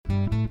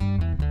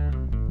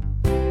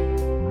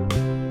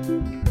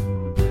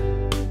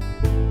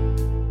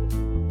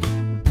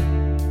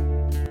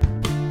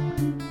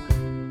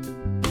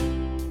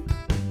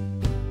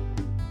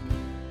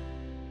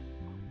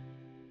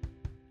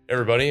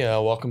Everybody,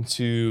 welcome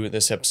to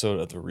this episode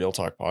of the Real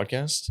Talk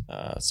podcast.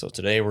 So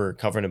today we're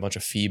covering a bunch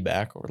of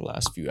feedback over the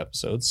last few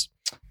episodes,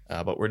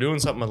 but we're doing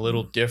something a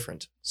little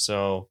different.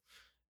 So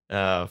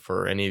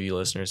for any of you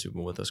listeners who've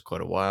been with us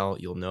quite a while,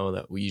 you'll know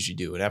that we usually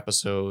do an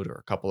episode or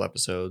a couple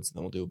episodes, and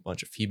then we'll do a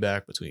bunch of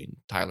feedback between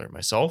Tyler and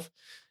myself.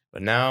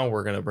 But now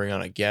we're going to bring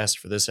on a guest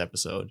for this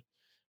episode,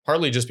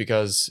 partly just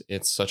because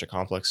it's such a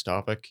complex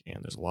topic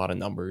and there's a lot of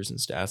numbers and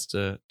stats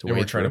to And we're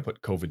wade trying to through.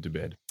 put COVID to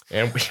bed.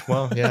 And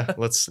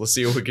let's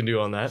see what we can do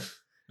on that.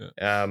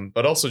 Yeah.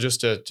 But also just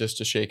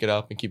to shake it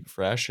up and keep it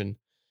fresh. And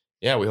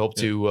yeah, we hope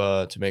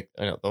to make,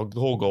 I know the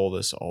whole goal of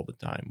this all the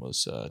time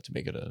was to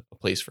make it a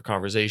place for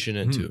conversation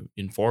and to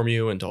inform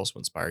you and to also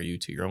inspire you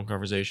to your own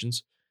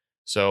conversations.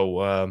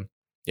 So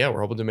yeah,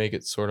 we're hoping to make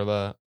it sort of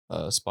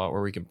a spot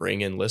where we can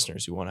bring in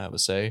listeners who want to have a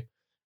say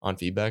on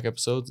feedback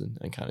episodes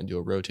and kind of do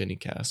a rotating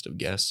cast of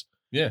guests.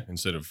 Yeah,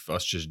 instead of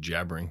us just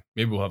jabbering.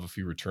 Maybe we'll have a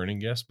few returning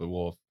guests, but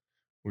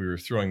we were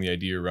throwing the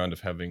idea around of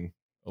having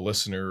a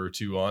listener or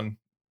two on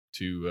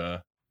to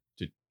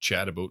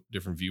chat about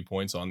different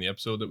viewpoints on the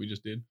episode that we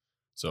just did.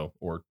 So,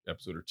 or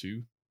episode or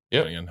two,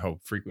 depending on how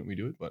frequent we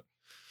do it. But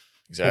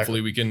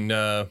hopefully we can,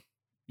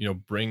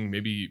 bring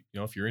maybe,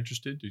 if you're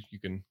interested, you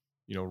can,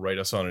 write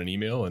us on an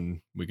email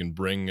and we can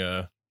bring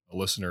a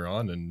listener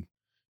on and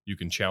you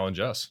can challenge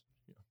us.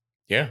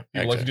 Yeah,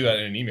 people like to do that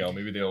in an email.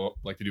 Maybe they'll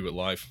like to do it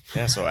live.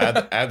 Yeah, so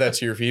add that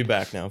to your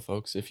feedback now,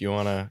 folks. If you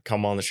want to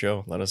come on the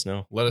show, let us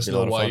know. Let us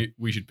know why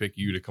we should pick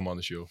you to come on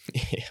the show.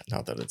 Yeah,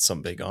 not that it's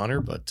some big honor,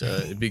 but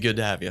it'd be good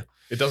to have you.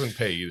 It doesn't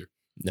pay either.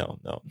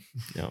 No.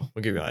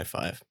 We'll give you a high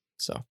five.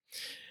 So,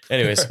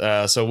 anyways,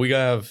 so we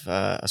have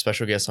a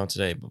special guest on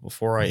today. But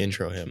before I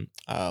intro him,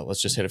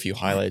 let's just hit a few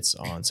highlights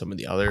on some of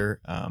the other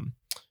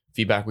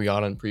feedback we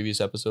got on previous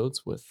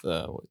episodes with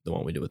the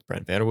one we did with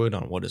Brent Vanderwood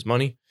on what is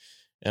money.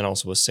 And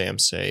also with Sam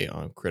Say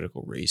on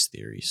critical race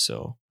theory.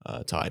 So,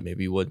 Ty,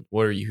 maybe what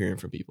are you hearing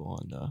from people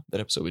on that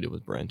episode we did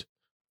with Brent?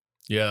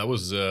 Yeah, that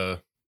was, I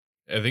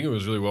think it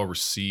was really well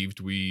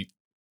received. We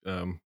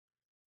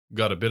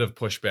got a bit of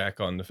pushback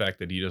on the fact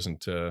that he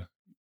isn't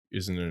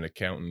an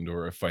accountant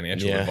or a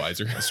financial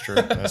advisor.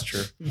 That's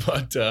true.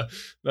 But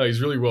no,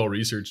 he's really well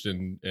researched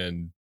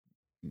and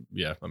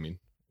yeah, I mean,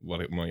 what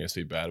am I going to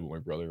say bad about my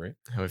brother, right?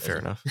 Oh, fair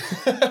enough.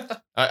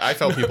 I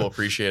felt people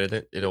appreciated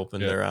it. It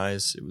opened their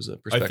eyes. It was a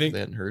perspective they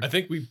hadn't heard. I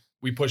think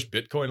we pushed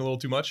Bitcoin a little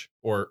too much,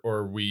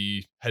 or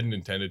we hadn't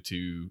intended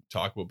to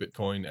talk about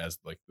Bitcoin as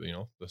like,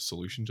 the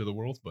solution to the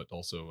world, but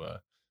also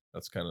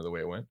that's kind of the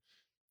way it went.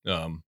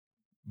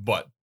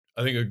 But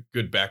I think a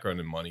good background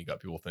in money got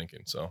people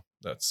thinking. So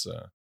that's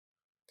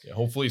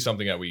hopefully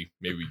something that we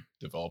maybe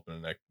develop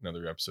in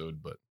another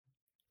episode. But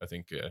I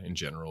think in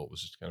general, it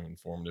was just kind of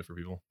informative for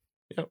people.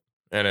 Yep.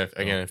 And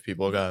if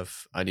people have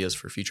ideas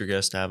for future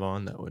guests to have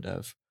on that would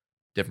have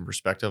different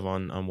perspective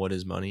on what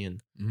is money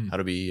and how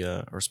to be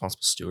a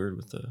responsible steward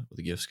with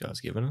the gifts God's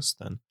given us,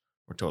 then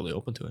we're totally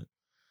open to it.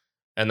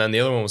 And then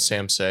the other one was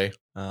Sam Say.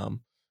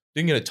 Didn't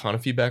get a ton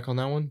of feedback on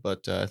that one,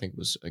 but I think it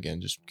was,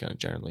 again, just kind of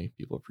generally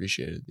people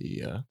appreciated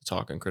the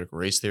talk on critical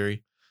race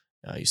theory.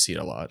 You see it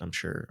a lot. I'm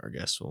sure our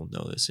guests will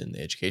know this in the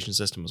education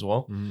system as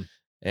well. Mm-hmm.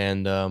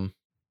 And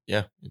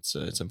it's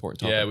an important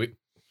topic.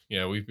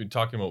 We've been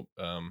talking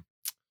about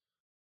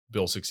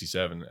Bill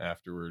 67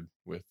 afterward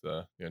with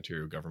the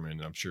Ontario government.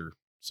 And I'm sure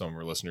some of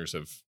our listeners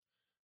have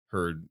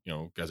heard,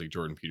 guys like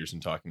Jordan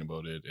Peterson talking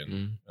about it,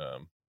 and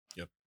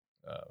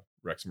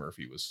Rex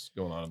Murphy was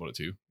going on about it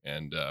too.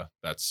 And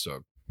that's a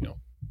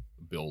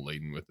bill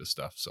laden with this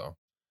stuff. So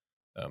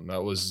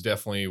that was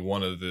definitely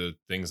one of the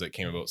things that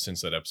came about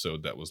since that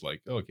episode. That was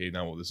like, okay,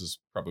 now this is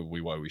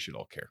probably why we should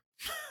all care.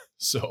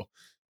 So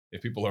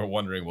if people are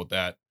wondering about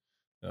that,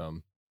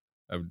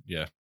 I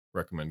would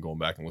recommend going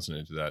back and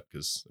listening to that,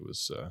 because it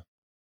was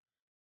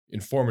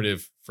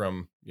informative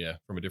from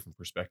a different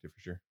perspective for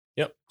sure.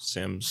 Yep,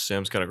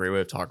 Sam's got a great way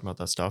of talking about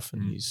that stuff,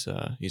 and he's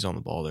on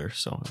the ball there.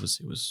 So it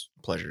was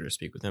a pleasure to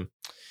speak with him.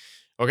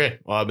 Okay,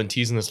 well, I've been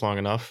teasing this long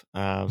enough.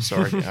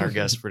 So our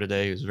guest for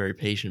today, who's a very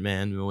patient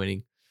man, been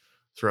waiting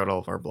throughout all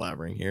of our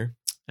blabbering here,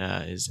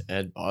 is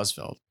Ed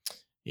Bosveld.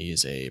 He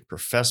is a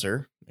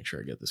professor, make sure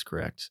I get this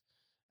correct,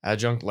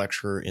 adjunct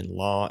lecturer in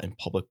law and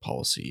public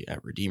policy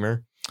at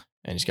Redeemer.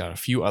 And he's got a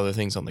few other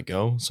things on the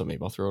go. So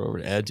maybe I'll throw it over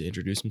to Ed to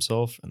introduce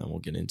himself, and then we'll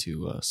get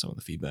into some of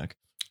the feedback.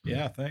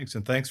 Yeah, thanks.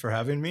 And thanks for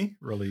having me.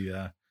 Really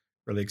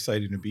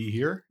excited to be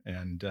here.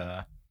 And,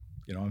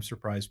 I'm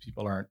surprised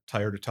people aren't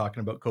tired of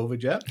talking about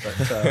COVID yet,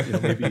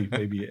 but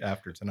maybe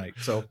after tonight.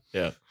 So,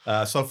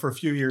 so for a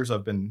few years,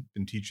 I've been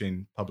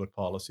teaching public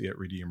policy at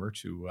Redeemer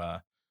to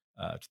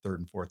third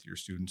and fourth year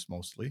students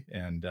mostly.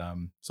 And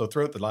so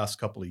throughout the last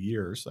couple of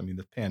years, I mean,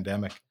 the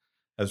pandemic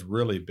has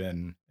really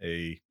been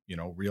a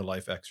real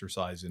life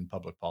exercise in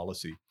public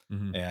policy.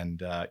 Mm-hmm.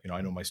 And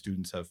I know my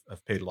students have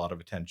paid a lot of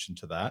attention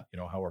to that.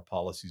 How are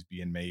policies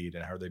being made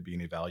and how are they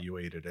being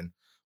evaluated and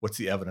what's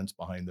the evidence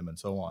behind them and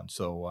so on.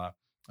 So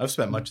I've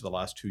spent much of the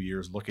last 2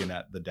 years looking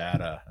at the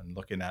data and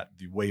looking at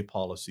the way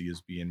policy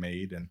is being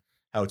made and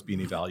how it's being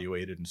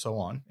evaluated and so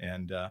on.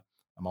 And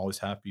I'm always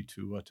happy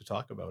to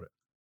talk about it.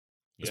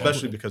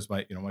 especially because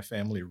my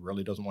family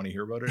really doesn't want to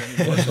hear about it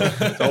anymore. So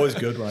it's always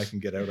good when I can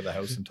get out of the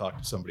house and talk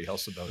to somebody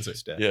else about it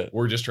instead. Yeah.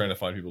 We're just trying to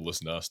find people to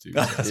listen to us too.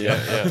 So.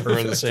 Yeah. We're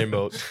in the same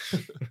boat.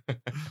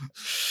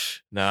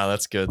 Nah,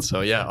 that's good.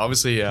 So yeah,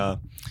 obviously,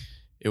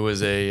 it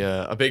was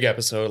a big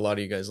episode. A lot of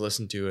you guys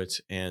listened to it,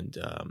 and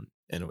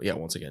yeah,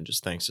 once again,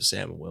 just thanks to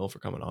Sam and Will for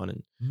coming on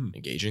and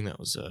engaging. That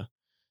was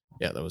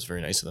that was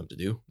very nice of them to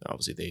do.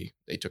 Obviously,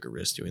 they took a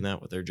risk doing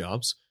that with their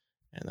jobs,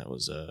 and that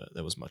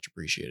was much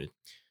appreciated.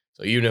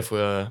 So even if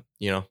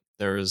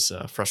there was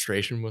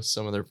frustration with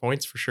some of their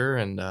points for sure,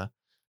 and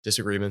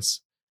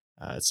disagreements,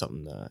 it's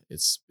something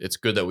it's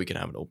good that we can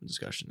have an open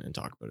discussion and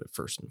talk about it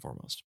first and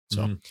foremost.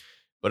 So,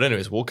 but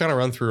anyways, we'll kind of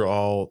run through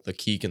all the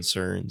key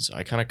concerns.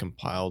 I kind of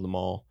compiled them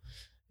all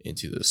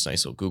into this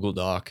nice little Google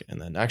Doc,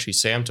 and then actually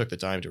Sam took the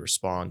time to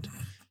respond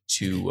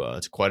to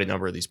quite a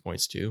number of these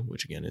points too,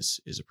 which again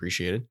is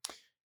appreciated.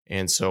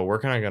 And so we're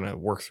kind of gonna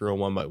work through them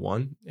one by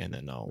one, and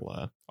then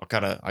I'll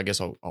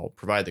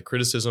provide the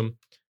criticism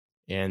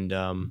and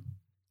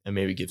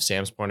maybe give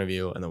Sam's point of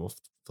view, and then we'll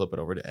flip it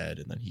over to Ed,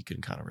 and then he can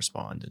kind of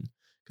respond, and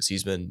because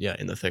he's been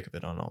in the thick of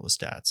it on all the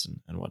stats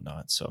and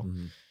whatnot. So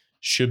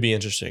should be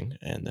interesting.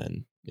 And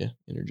then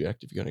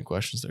interject if you got any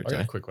questions there. I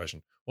got a quick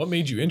question. What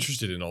made you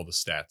interested in all the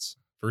stats?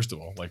 First of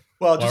all,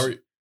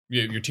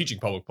 you're teaching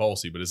public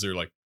policy, but is there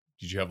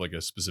did you have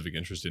a specific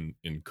interest in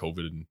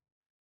COVID and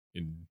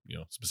in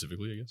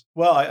specifically, I guess?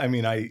 Well,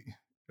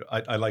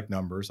 I like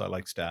numbers. I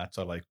like stats.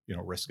 I like,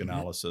 risk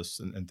analysis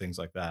and things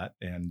like that.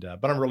 And,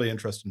 but I'm really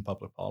interested in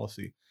public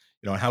policy,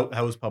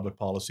 how is public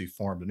policy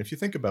formed? And if you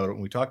think about it,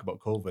 when we talk about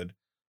COVID,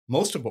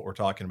 most of what we're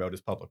talking about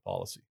is public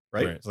policy,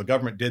 right? So the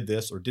government did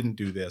this or didn't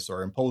do this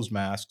or imposed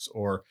masks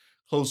or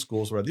closed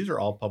schools, these are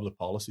all public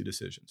policy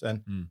decisions.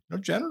 And,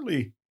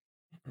 generally,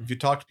 if you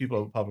talk to people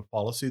about public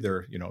policy,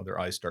 their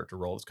eyes start to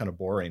roll. It's kind of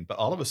boring, but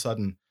all of a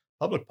sudden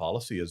public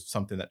policy is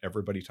something that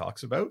everybody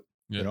talks about,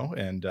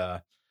 and,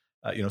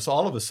 so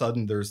all of a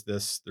sudden there's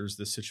this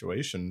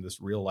situation,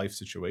 this real life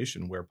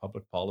situation where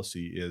public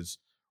policy is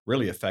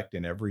really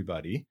affecting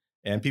everybody,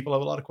 and people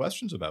have a lot of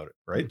questions about it,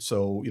 right?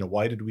 So,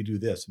 why did we do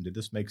this? And did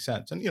this make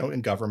sense? And,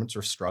 and governments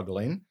are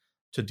struggling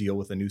to deal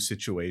with a new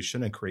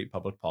situation and create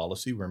public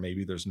policy where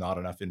maybe there's not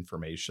enough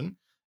information.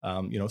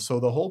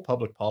 So the whole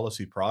public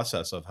policy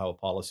process of how a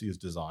policy is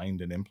designed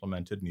and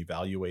implemented and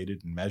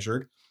evaluated and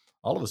measured,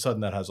 all of a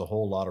sudden that has a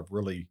whole lot of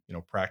really,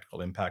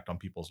 practical impact on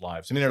people's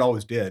lives. I mean, it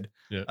always did,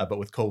 but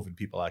with COVID,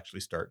 people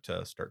actually start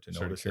to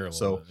notice it.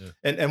 So,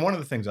 and one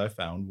of the things I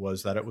found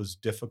was that it was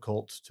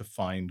difficult to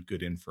find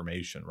good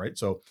information, right?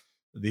 So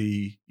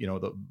the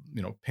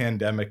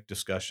pandemic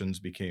discussions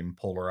became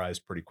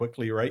polarized pretty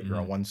quickly, right? You're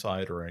on one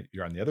side or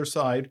you're on the other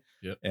side.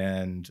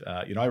 And,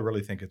 I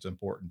really think it's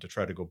important to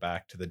try to go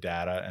back to the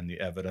data and the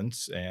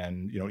evidence,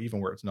 and,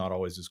 even where it's not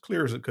always as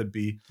clear as it could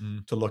be,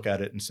 to look at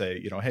it and say,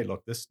 hey,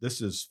 look, this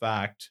is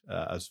fact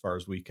as far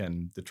as we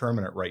can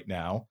determine it right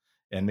now,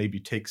 and maybe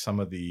take some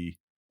of the,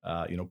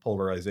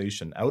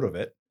 polarization out of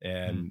it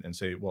and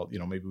say, well,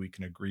 maybe we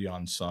can agree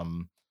on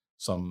some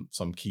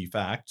key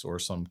facts or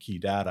some key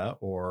data,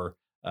 or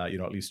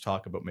at least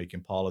talk about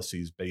making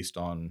policies based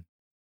on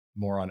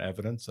more on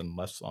evidence and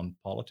less on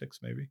politics,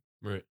 maybe.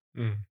 Right.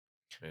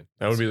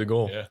 That would be the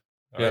goal. Yeah.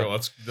 All right, well,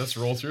 let's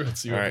roll through and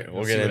see.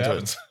 We'll get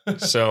into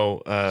it.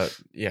 So,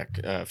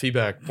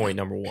 feedback point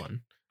number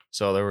 1.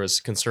 So there was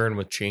concern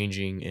with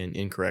changing and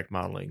incorrect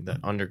modeling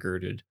that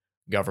undergirded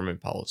government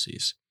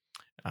policies.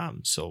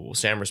 So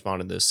Sam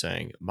responded to this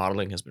saying,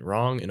 modeling has been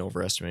wrong in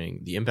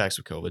overestimating the impacts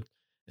of COVID,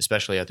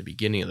 especially at the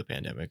beginning of the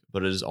pandemic,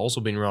 but it has also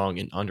been wrong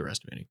in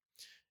underestimating.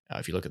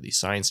 If you look at the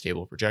science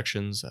table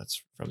projections,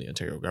 that's from the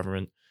Ontario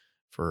government,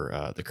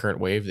 for the current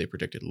wave, they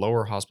predicted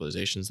lower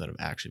hospitalizations that have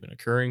actually been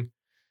occurring.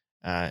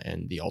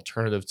 And the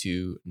alternative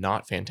to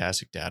not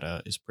fantastic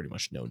data is pretty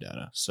much no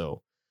data.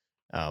 So,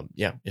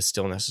 it's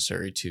still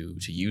necessary to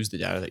use the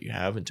data that you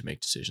have and to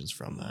make decisions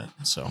from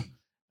that. So,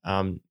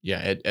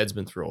 Ed's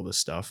been through all this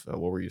stuff. What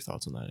were your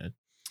thoughts on that, Ed?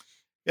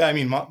 Yeah, I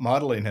mean,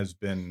 modeling has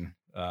been,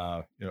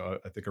 I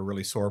think a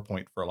really sore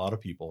point for a lot of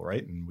people,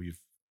 right? And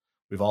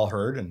we've all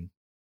heard and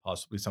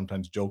possibly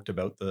sometimes joked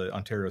about the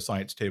Ontario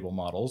science table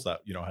models that,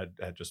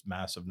 had just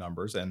massive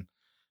numbers, and,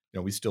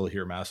 we still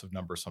hear massive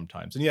numbers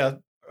sometimes. And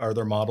are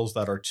there models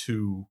that are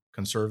too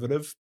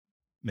conservative?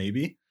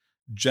 Maybe.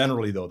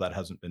 Generally, though, that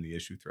hasn't been the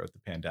issue throughout the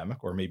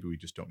pandemic, or maybe we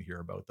just don't hear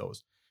about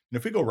those. And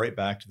if we go right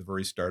back to the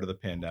very start of the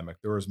pandemic,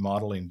 there was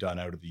modeling done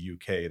out of the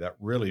UK that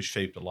really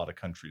shaped a lot of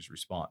countries'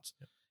 response.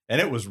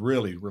 And it was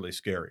really, really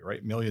scary,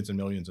 right? Millions and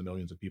millions and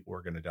millions of people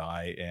were going to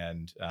die.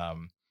 And,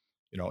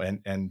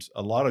 and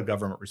a lot of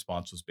government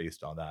response was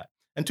based on that.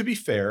 And to be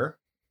fair,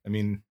 I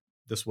mean,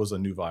 this was a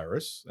new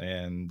virus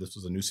and this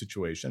was a new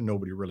situation.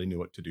 Nobody really knew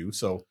what to do.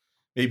 So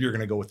maybe you're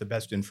going to go with the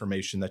best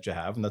information that you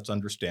have, and that's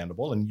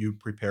understandable. And you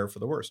prepare for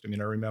the worst. I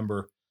mean, I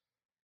remember,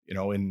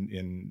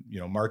 in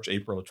March,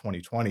 April of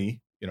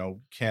 2020,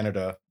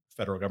 Canada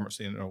federal government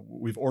saying,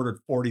 we've ordered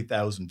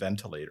 40,000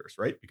 ventilators,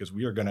 right? Because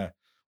we are going to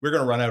we're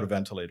going to run out of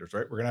ventilators,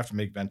 right? We're going to have to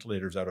make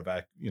ventilators out of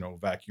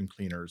vacuum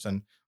cleaners,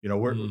 and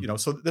we're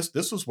so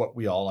this was what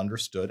we all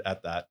understood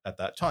at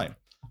that time.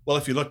 Well,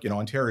 if you look,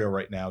 Ontario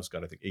right now has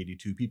got, I think,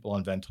 82 people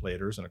on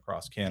ventilators, and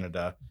across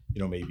Canada,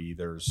 maybe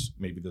there's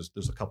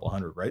a couple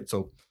hundred, right?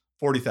 So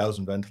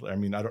 40,000 ventilators. I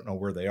mean, I don't know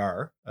where they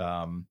are.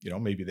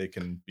 Maybe they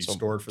can be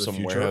stored for the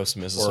future, warehouse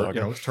in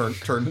Mississauga,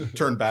 or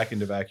turn back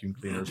into vacuum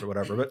cleaners or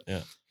whatever. But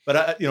yeah. But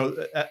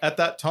at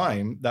that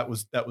time, that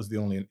was the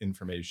only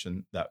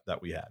information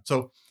that we had.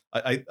 So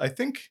I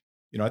think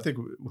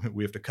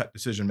we have to cut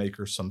decision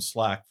makers some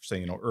slack for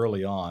saying,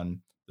 early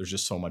on, there's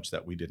just so much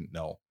that we didn't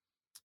know.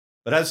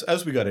 But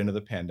as we got into the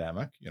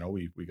pandemic,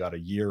 we got a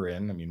year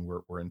in. I mean,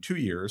 we're in 2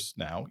 years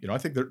now. I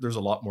think there's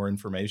a lot more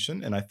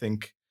information, and I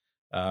think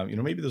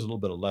maybe there's a little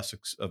bit of less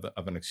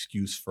of an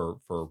excuse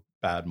for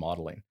bad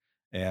modeling.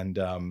 And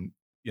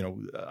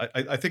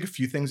I think a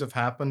few things have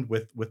happened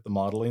with the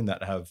modeling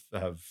that have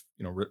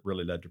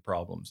really led to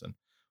problems. And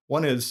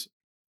one is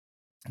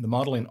the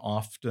modeling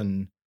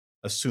often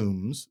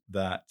assumes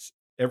that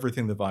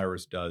everything the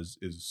virus does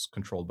is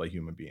controlled by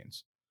human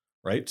beings,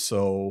 right?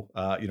 So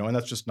and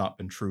that's just not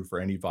been true for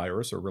any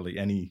virus or really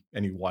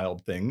any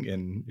wild thing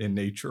in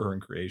nature or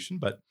in creation.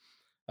 But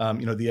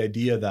the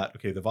idea that,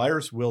 okay, the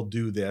virus will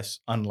do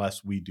this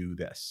unless we do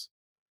this.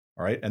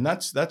 All right. And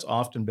that's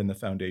often been the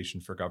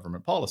foundation for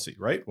government policy,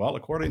 right? Well,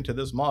 according to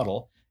this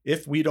model,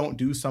 if we don't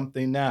do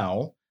something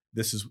now,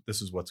 this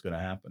is what's going to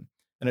happen.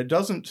 And it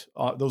doesn't,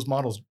 those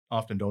models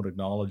often don't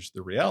acknowledge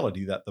the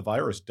reality that the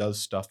virus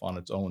does stuff on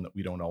its own that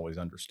we don't always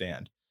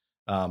understand.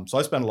 So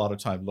I spend a lot of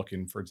time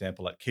looking, for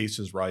example, at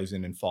cases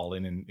rising and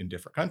falling in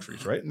different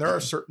countries, right? And there are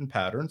certain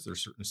patterns,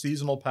 there's certain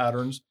seasonal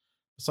patterns.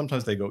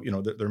 Sometimes they go,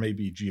 there may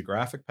be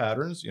geographic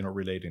patterns,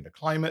 relating to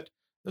climate.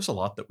 There's a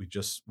lot that we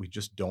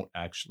just don't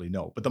actually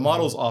know. But the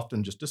models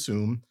often just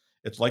assume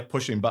it's like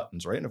pushing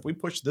buttons, right? And if we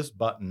push this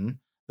button,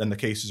 then the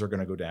cases are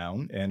going to go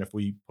down. And if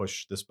we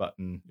push this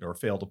button or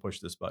fail to push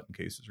this button,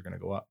 cases are going to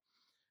go up.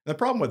 And the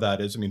problem with that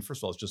is, I mean,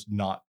 first of all, it's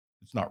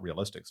not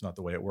realistic. It's not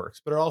the way it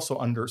works. But it also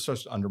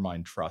starts to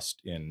undermine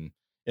trust in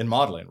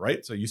modeling,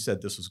 right? So you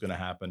said this was going to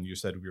happen. You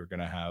said we were going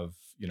to have,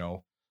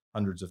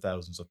 hundreds of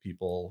thousands of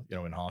people,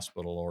 in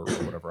hospital or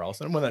whatever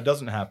else. And when that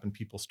doesn't happen,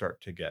 people start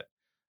to get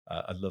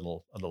a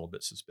little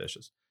bit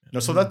suspicious.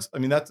 So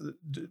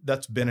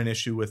that's been an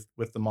issue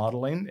with the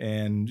modeling,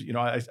 and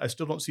I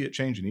still don't see it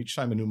changing. Each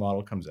time a new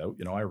model comes out,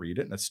 I read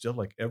it, and it's still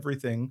like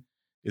everything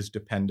is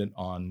dependent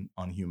on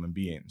human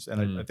beings.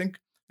 And I think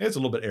it's a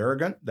little bit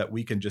arrogant that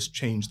we can just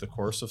change the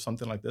course of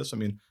something like this. I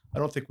mean, I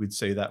don't think we'd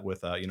say that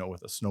with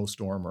with a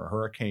snowstorm or a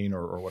hurricane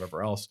or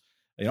whatever else.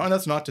 And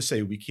that's not to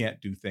say we can't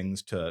do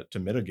things to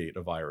mitigate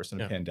a virus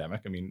and a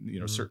pandemic. I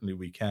mean, certainly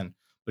we can.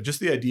 But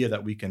just the idea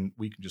that we can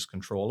just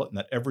control it, and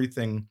that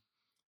everything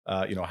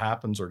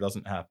happens or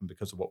doesn't happen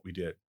because of what we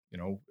did.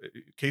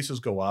 Cases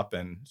go up,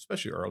 and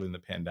especially early in the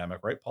pandemic,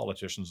 right?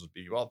 Politicians would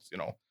be, well,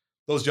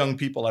 those young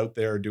people out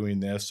there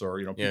doing this, or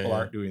people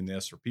aren't doing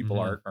this, or people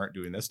aren't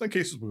doing this. And then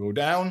cases will go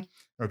down,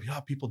 or be,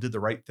 people did the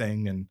right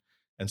thing,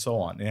 and so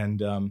on.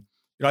 And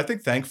I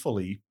think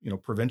thankfully,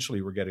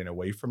 provincially, we're getting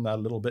away from that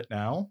a little bit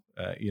now.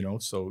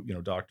 So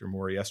Dr.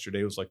 Moore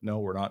yesterday was like, no,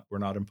 we're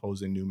not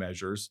imposing new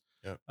measures.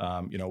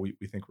 Yeah.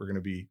 We think we're going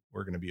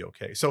to be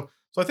okay. So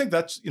I think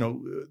that's,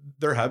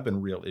 there have been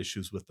real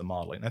issues with the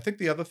modeling. I think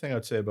the other thing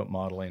I'd say about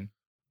modeling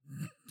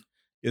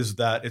is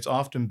that it's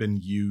often been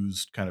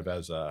used kind of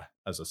as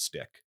a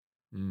stick.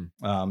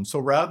 So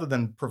rather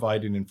than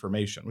providing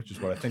information, which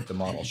is what I think the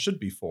model should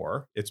be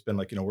for, it's been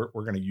like, we're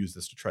going to use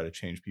this to try to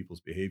change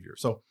people's behavior.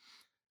 So,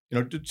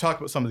 to talk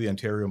about some of the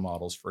Ontario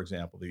models, for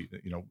example,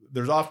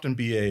 there's often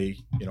be a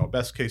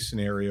best case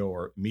scenario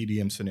or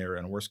medium scenario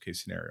and a worst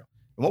case scenario.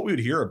 And what we would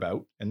hear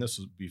about, and this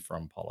would be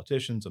from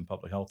politicians and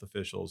public health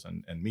officials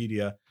and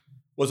media,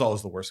 was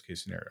always the worst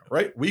case scenario,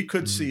 right? We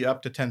could see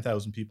up to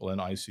 10,000 people in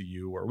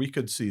ICU, or we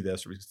could see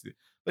this,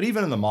 but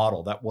even in the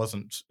model, that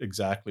wasn't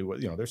exactly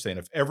what, they're saying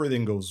if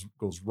everything goes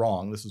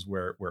wrong, this is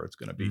where it's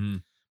going to be.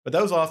 But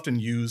that was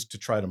often used to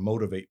try to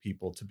motivate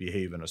people to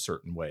behave in a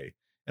certain way.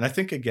 And I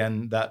think,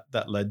 again,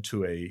 that led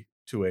to a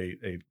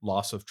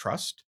loss of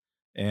trust,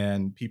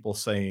 and people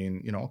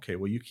saying, okay,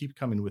 well, you keep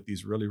coming with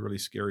these really, really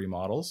scary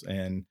models,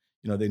 and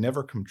they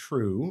never come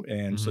true.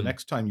 And so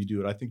next time you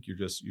do it, I think you're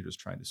just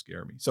trying to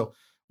scare me. So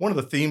one of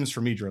the themes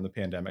for me during the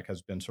pandemic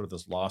has been sort of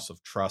this loss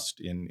of trust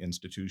in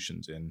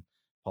institutions, in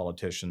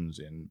politicians,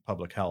 in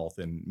public health,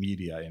 in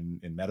media,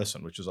 in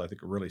medicine, which is, I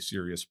think, a really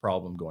serious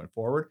problem going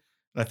forward.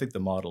 And I think the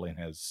modeling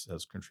has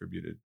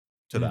contributed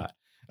to that.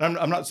 And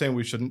I'm not saying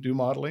we shouldn't do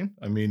modeling.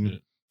 I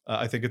mean,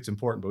 I think it's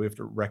important, but we have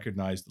to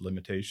recognize the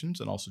limitations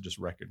and also just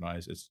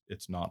recognize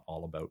it's not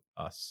all about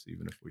us,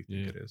 even if we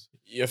think it is.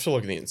 You have to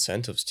look at the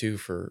incentives too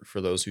for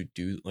those who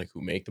do, like,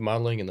 who make the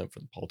modeling, and then for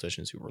the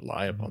politicians who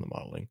rely upon the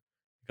modeling.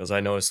 Because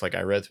I noticed, like,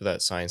 I read through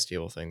that science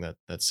table thing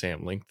that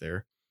Sam linked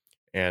there,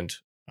 and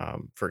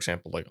for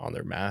example, like on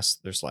their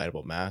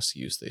slidable mask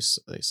use,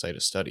 they cite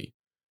a study,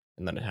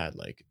 and then it had,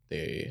 like,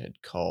 they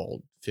had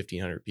called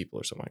 1,500 people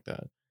or something like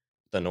that.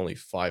 Then only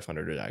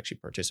 500 had actually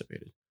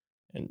participated.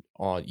 And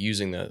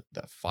using that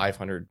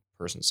 500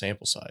 person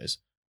sample size,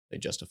 they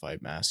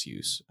justified mass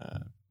use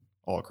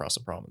all across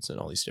the province in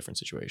all these different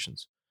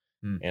situations.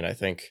 And I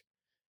think,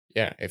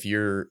 yeah, if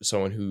you're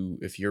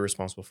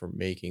responsible for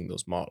making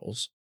those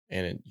models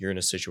and you're in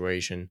a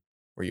situation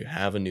where you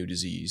have a new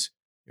disease,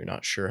 you're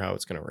not sure how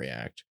it's going to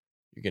react,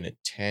 you're going to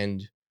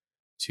tend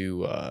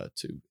to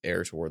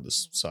err toward the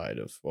side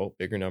of, well,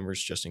 bigger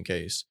numbers just in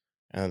case.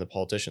 And then the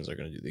politicians are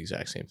going to do the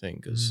exact same thing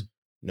because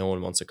no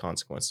one wants the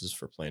consequences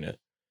for playing it,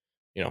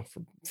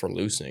 for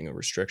loosening of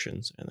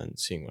restrictions and then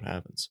seeing what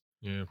happens.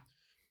 Yeah.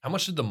 How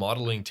much did the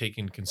modeling take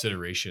in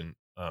consideration,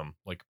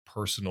 like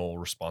personal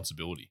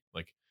responsibility?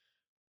 Like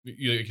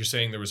you're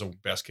saying there was a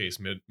best case,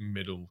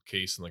 middle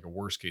case, and like a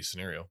worst case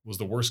scenario. Was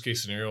the worst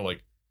case scenario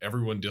like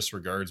everyone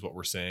disregards what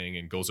we're saying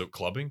and goes out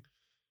clubbing?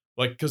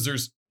 Like, because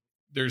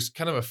there's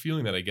kind of a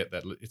feeling that I get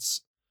that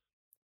it's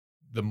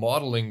the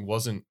modeling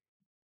wasn't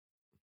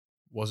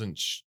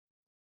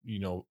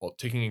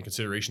taking in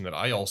consideration that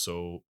I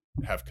also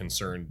have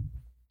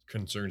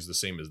concerns the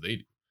same as they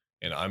do,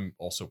 and I'm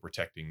also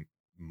protecting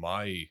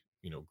my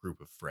group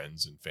of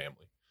friends and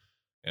family.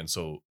 And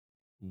so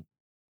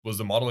did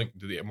the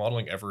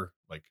modeling ever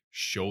like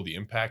show the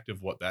impact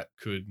of what that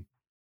could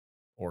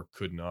or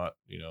could not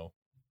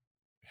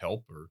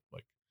help, or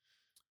like?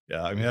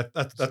 Yeah, I mean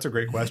that's a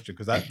great question,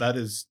 because that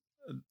is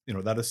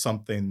that is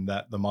something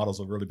that the models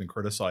have really been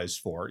criticized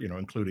for,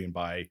 including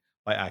by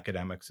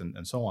academics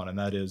and so on, and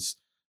that is,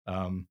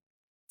 um,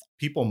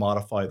 people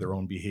modify their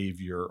own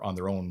behavior on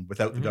their own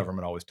without the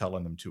government always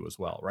telling them to as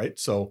well, right?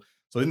 So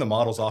in the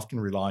models often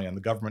rely on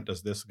the government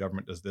does this, the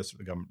government does this, or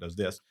the government does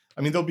this.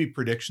 I mean, there'll be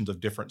predictions of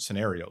different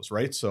scenarios,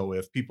 right? So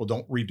if people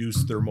don't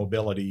reduce their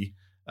mobility,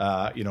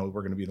 we're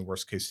going to be in the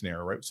worst case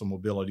scenario, right? So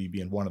mobility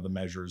being one of the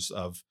measures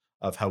of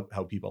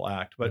how people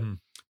act. But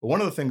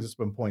one of the things that's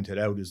been pointed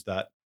out is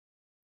that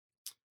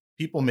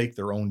people make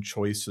their own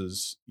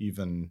choices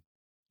even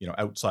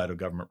outside of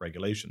government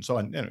regulation. So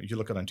if you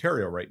look at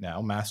Ontario right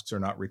now, masks are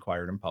not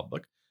required in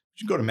public.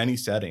 You can go to many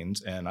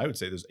settings, and I would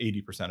say there's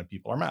 80% of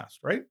people are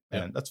masked, right?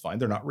 Yeah. And that's fine.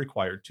 They're not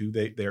required to.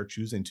 They are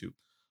choosing to.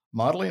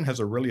 Modeling has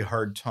a really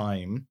hard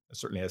time,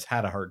 certainly has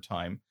had a hard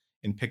time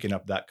in picking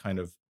up that kind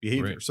of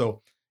behavior. Right.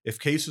 So if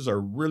cases are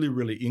really,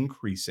 really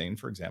increasing,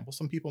 for example,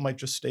 some people might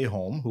just stay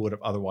home who would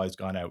have otherwise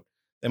gone out.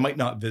 They might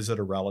not visit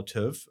a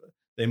relative.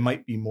 They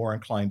might be more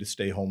inclined to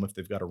stay home if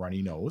they've got a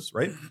runny nose,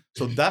 right?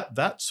 So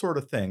that sort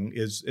of thing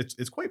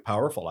it's quite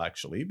powerful,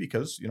 actually,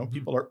 because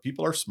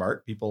people are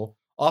smart. People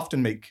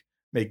often make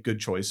good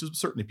choices.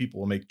 Certainly, people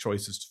will make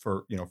choices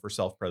for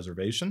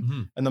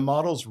self-preservation, and the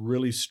models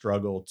really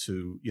struggle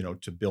to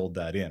build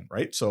that in,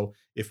 right? So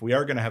if we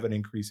are going to have an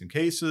increase in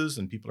cases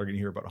and people are going to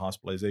hear about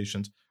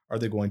hospitalizations, are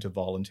they going to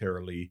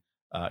voluntarily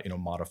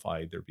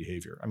modify their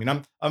behavior? I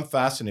mean, I'm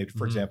fascinated.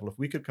 For example, if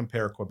we could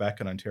compare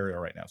Quebec and Ontario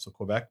right now, so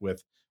Quebec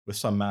with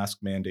some mask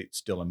mandates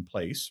still in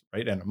place,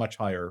 right, and a much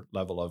higher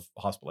level of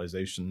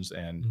hospitalizations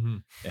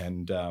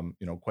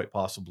and quite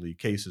possibly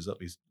cases, at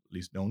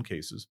least known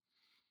cases.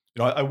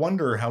 I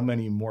wonder how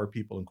many more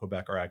people in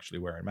Quebec are actually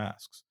wearing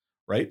masks,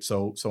 right?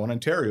 So in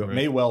Ontario, it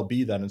may well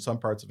be that in some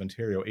parts of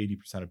Ontario,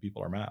 80% of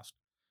people are masked,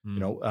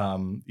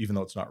 even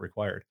though it's not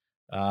required.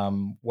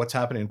 What's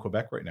happening in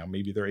Quebec right now?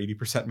 Maybe they're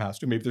 80%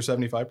 masked, or maybe they're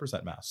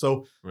 75% masked.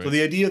 So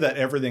the idea that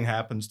everything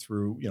happens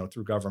through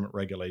government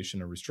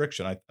regulation and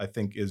restriction, I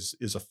think is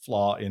a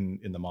flaw in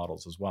the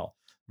models as well.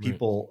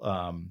 People,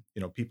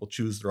 people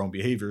choose their own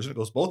behaviors, and it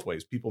goes both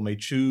ways. People may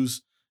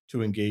choose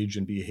to engage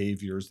in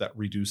behaviors that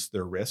reduce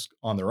their risk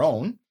on their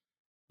own,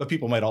 but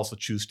people might also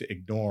choose to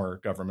ignore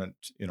government,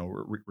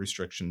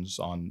 restrictions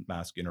on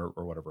masking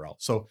or whatever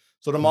else. So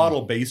the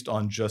model based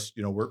on just,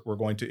 we're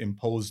going to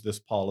impose this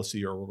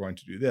policy or we're going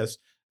to do this,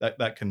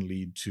 that can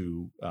lead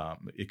to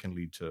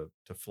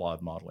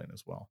flawed modeling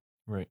as well.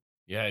 Right.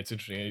 Yeah, it's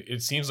interesting.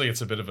 It seems like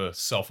it's a bit of a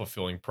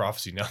self-fulfilling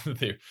prophecy now that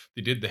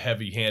they did the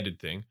heavy-handed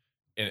thing,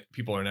 and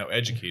people are now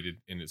educated.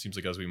 And it seems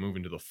like as we move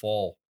into the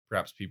fall,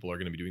 perhaps people are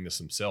going to be doing this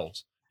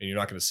themselves. And you're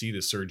not going to see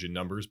this surge in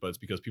numbers, but it's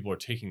because people are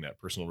taking that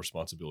personal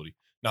responsibility,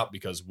 not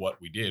because what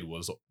we did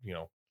was,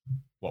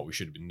 what we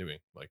should have been doing.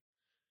 Like,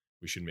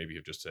 we should maybe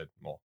have just said,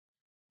 well,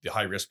 the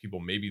high risk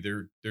people, maybe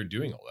they're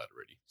doing all that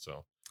already.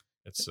 So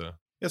it's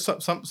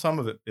some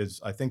of it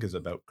is, I think, is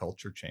about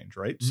culture change,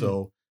 right?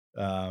 So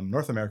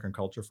North American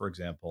culture, for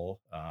example,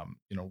 I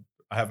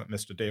haven't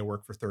missed a day of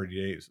work for 30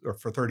 days or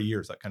for 30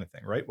 years, that kind of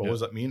thing, right? Well, what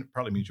does that mean? It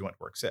probably means you went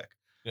to work sick.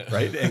 Yeah.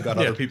 Right, and got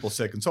other people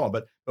sick and so on,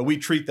 but we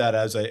treat that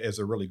as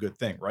a really good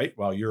thing, right?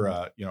 Well, you're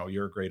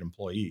a great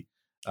employee,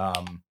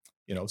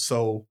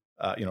 so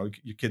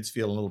your kids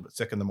feel a little bit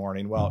sick in the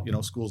morning. Well,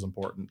 school's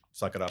important.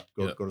 Suck it up.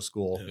 Go to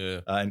school,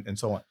 and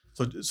so on.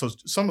 So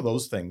some of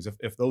those things,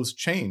 if those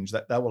change,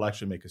 that will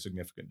actually make a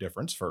significant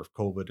difference for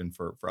COVID and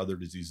for other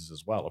diseases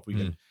as well. If we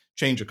can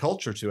change a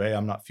culture to, hey,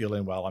 I'm not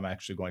feeling well, I'm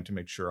actually going to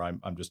make sure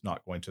I'm just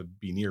not going to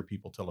be near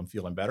people till I'm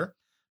feeling better.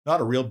 Not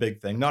a real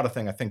big thing, not a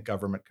thing I think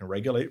government can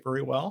regulate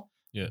very well.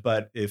 Yeah.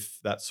 But if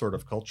that sort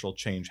of cultural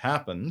change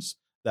happens,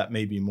 that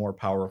may be more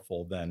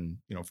powerful than,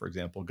 for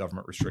example,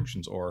 government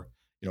restrictions or,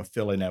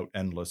 filling out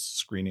endless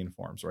screening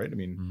forms, right? I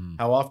mean, Mhm.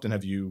 how often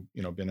have you,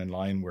 been in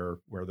line where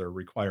they're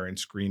requiring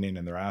screening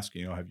and they're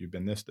asking, have you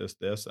been this?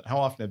 How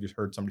often have you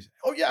heard somebody say,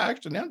 "Oh yeah,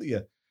 actually, now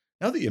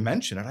that you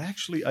mention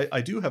it,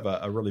 I do have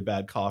a really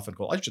bad cough and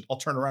cold. I'll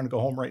turn around and go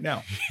home right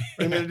now."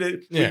 I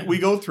mean, Yeah. we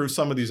go through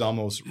some of these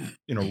almost,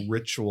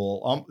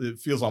 ritual. It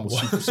feels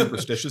almost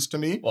superstitious to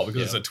me. Well,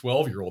 because Yeah. it's a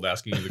 12-year-old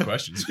asking you the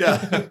questions.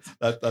 Yeah,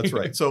 that's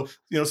right. So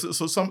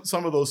so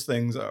some of those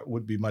things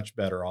would be much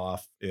better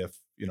off if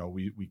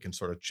we can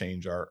sort of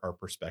change our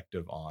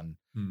perspective on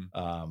Hmm.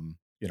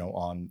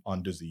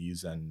 on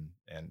disease and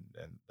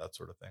that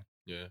sort of thing.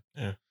 Yeah.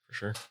 Yeah, for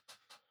sure.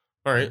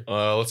 All right,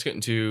 let's get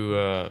into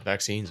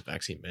vaccine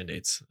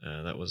mandates.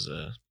 That was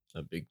a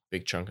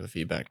big chunk of the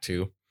feedback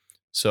too.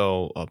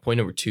 So point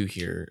number 2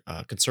 here,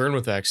 concern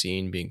with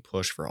vaccine being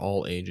pushed for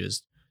all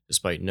ages,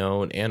 despite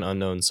known and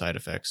unknown side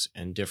effects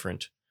and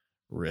different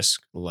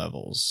risk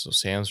levels. So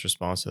Sam's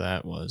response to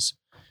that was,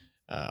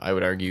 I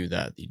would argue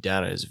that the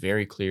data is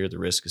very clear. The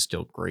risk is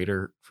still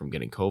greater from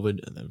getting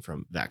COVID than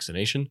from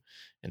vaccination.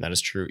 And that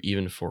is true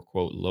even for,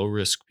 quote, low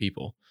risk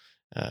people,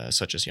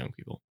 such as young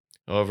people.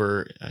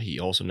 However, he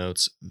also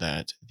notes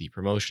that the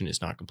promotion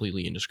is not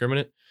completely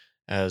indiscriminate,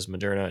 as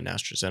Moderna and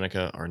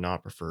AstraZeneca are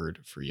not preferred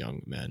for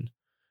young men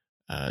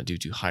due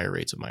to higher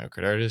rates of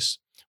myocarditis,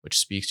 which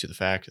speaks to the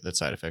fact that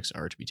side effects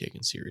are to be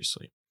taken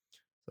seriously.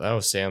 So that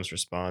was Sam's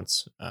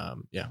response.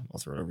 Yeah, I'll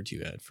throw it over to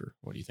you, Ed, for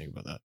what do you think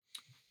about that?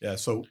 Yeah.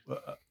 So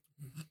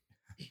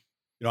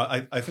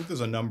I think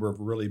there's a number of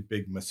really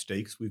big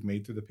mistakes we've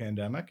made through the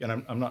pandemic, and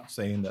I'm not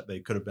saying that they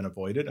could have been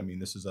avoided. I mean,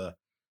 this is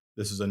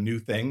a new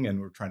thing, and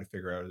we're trying to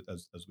figure out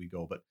as we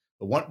go. But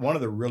one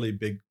of the really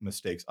big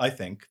mistakes I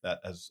think that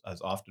has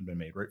often been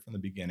made right from the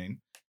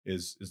beginning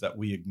is that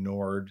we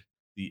ignored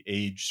the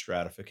age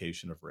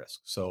stratification of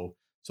risk. So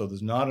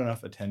there's not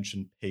enough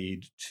attention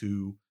paid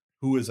to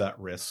who is at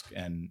risk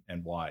and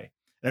why.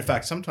 And in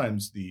fact,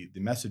 sometimes the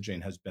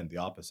messaging has been the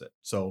opposite.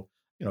 So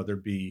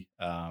there'd be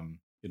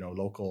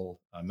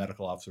local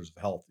medical officers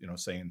of health,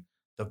 saying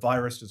the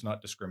virus does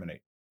not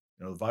discriminate.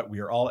 We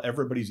are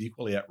everybody's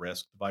equally at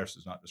risk. The virus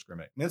does not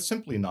discriminate. And it's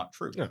simply not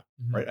true, Yeah.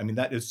 right? I mean,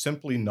 that is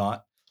simply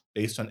not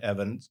based on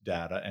evidence,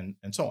 data, and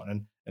so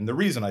on. And the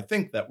reason I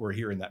think that we're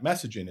hearing that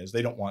messaging is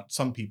they don't want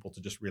some people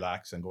to just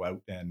relax and go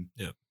out and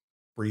Yeah.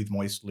 breathe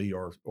moistly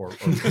or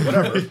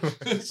whatever,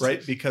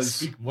 right? Because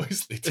Speak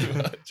moistly too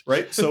much.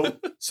 right.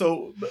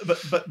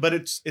 But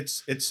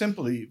it's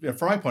simply,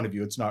 from my point of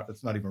view, it's not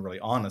even really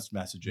honest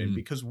messaging,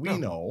 because we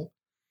know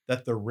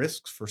that the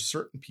risks for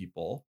certain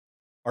people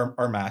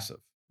are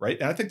massive, right?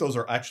 And I think those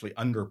are actually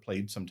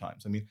underplayed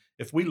sometimes. I mean,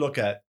 if we look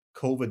at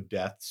COVID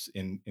deaths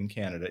in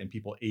Canada in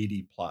people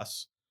 80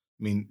 plus,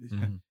 I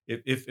mean,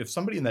 if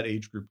somebody in that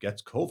age group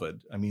gets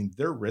COVID, I mean,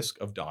 their risk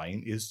of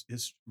dying is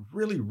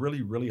really,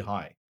 really, really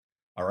high.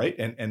 All right.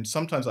 And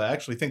sometimes I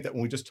actually think that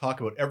when we just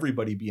talk about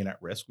everybody being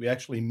at risk, we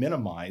actually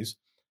minimize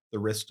the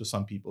risk to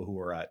some people who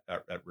are at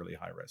really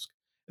high risk.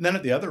 And then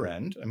at the other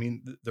end, I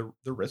mean,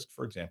 the risk,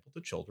 for example,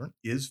 to children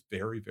is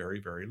very,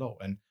 very, very low.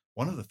 And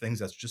one of the things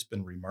that's just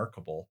been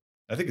remarkable,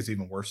 I think it's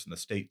even worse in the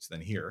States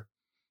than here,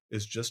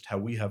 is just how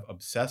we have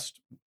obsessed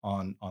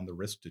on the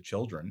risk to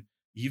children,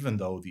 even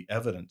though the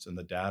evidence and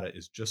the data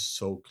is just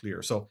so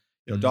clear. So,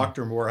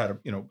 Dr. Moore had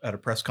a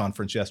press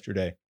conference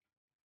yesterday,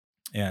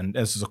 and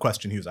this is a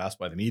question he was asked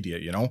by the media,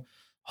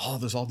 oh,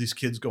 there's all these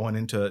kids going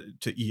into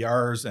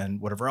ERs and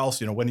whatever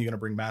else, when are you going to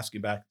bring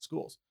masking back in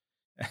schools?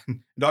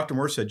 And Dr.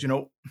 Moore said,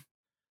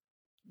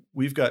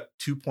 we've got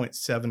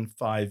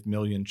 2.75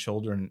 million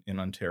children in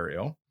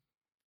Ontario,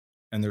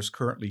 and there's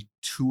currently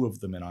 2 of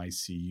them in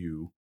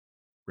ICU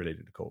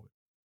related to COVID.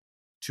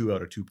 2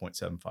 out of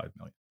 2.75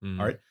 million.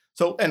 All right.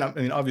 So, and I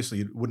mean, obviously,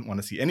 you wouldn't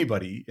want to see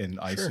anybody in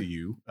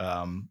ICU,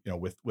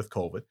 with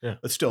COVID. Yeah.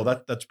 But still,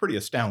 that's pretty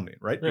astounding,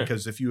 right? Yeah.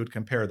 Because if you would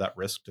compare that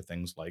risk to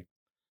things like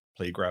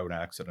playground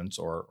accidents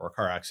or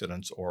car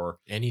accidents or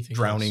Anything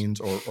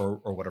drownings or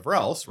whatever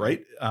else,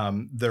 right?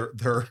 They're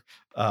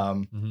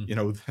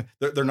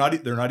they're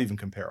not even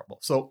comparable.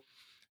 So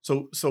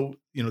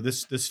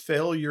this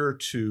failure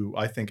to,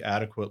 I think,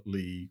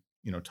 adequately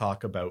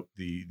talk about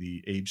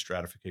the age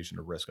stratification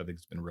of risk, I think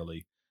it's been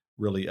really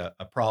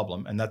a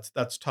problem, and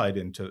that's tied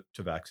into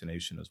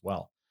vaccination as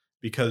well.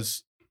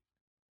 Because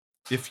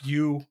if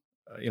you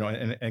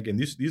and again,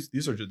 this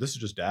is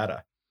just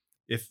data.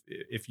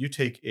 If you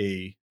take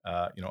an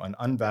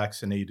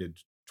unvaccinated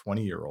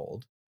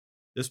 20-year-old,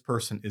 this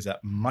person is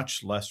at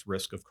much less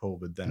risk of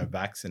COVID than a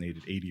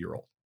vaccinated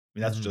 80-year-old. I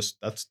mean,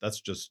 that's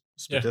just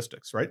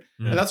statistics, right?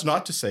 Yeah. And that's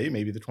not to say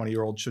maybe the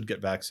 20-year-old should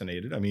get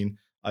vaccinated. I mean,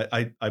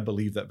 I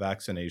believe that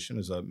vaccination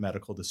is a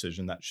medical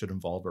decision that should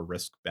involve a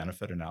risk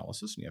benefit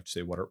analysis, and you have to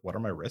say what are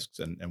my risks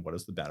and what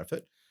is the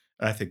benefit.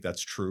 And I think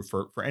that's true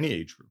for any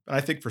age group. And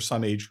I think for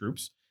some age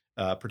groups,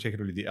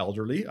 particularly the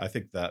elderly, I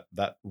think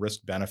that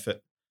risk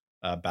benefit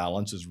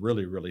balance is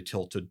really, really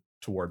tilted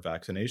toward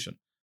vaccination.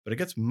 but it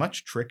gets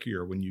much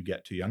trickier when you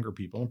get to younger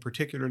people, and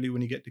particularly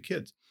when you get to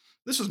kids.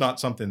 This is not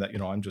something that,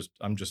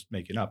 I'm just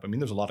making up. I mean,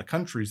 there's a lot of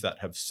countries that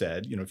have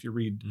said, if you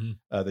read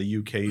the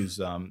UK's,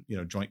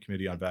 Joint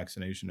Committee on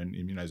Vaccination and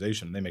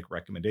Immunization, they make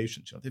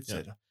recommendations. They've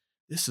said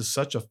this is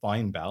such a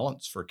fine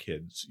balance for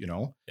kids.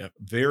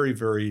 Very,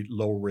 very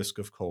low risk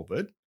of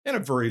COVID and a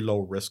very low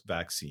risk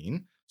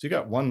vaccine. So you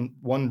got one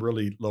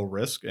really low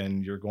risk,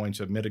 and you're going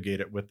to mitigate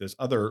it with this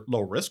other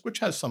low risk, which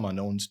has some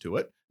unknowns to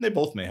it. And they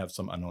both may have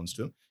some unknowns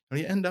to them. And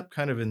you end up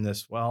kind of in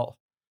this, well,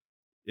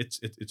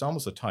 it's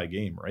almost a tie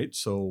game, right?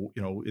 So,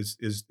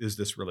 is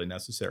this really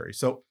necessary?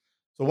 So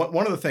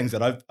one of the things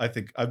that I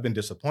think I've been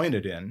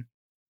disappointed in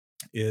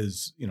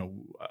is,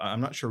 I'm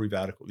not sure we've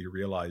adequately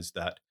realized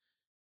that,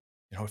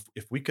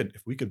 if we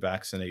could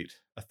vaccinate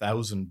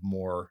 1,000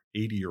 more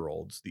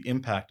 80-year-olds, the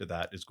impact of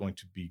that is going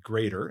to be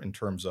greater in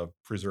terms of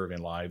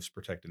preserving lives,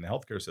 protecting the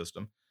healthcare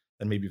system,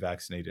 than maybe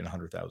vaccinating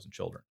 100,000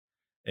 children.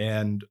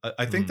 And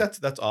I think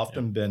that's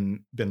often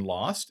been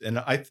lost, and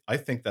I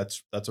think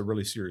that's a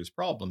really serious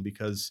problem,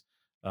 because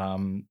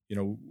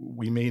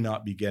we may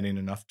not be getting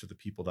enough to the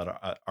people that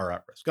are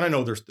at risk. And I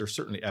know there's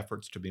certainly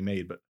efforts to be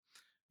made, but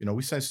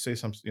we say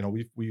some,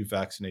 we've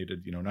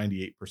vaccinated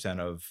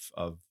 98%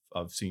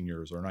 of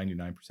seniors, or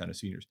 99% of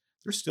seniors.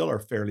 There still are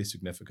fairly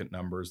significant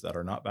numbers that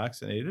are not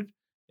vaccinated,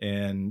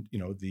 and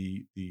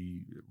the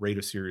rate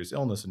of serious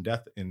illness and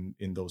death in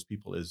those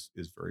people is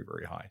very,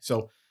 very high.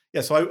 So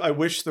I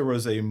wish there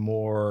was a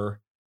more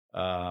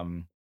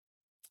an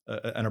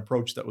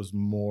approach that was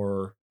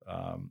more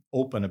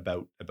open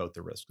about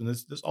the risk. And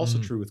this is also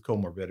true with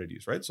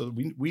comorbidities, right? So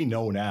we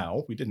know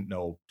now, we didn't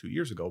know 2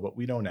 years ago, but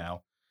we know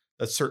now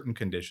that certain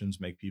conditions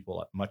make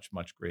people at much,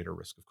 much greater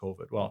risk of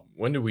COVID. Well,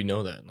 when did we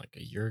know that? Like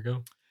a year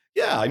ago?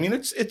 Yeah, I mean,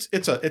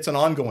 it's an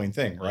ongoing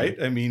thing, right?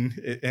 I mean,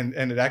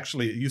 it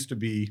actually used to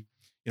be,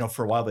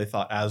 for a while they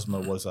thought asthma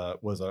was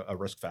a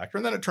risk factor,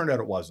 and then it turned out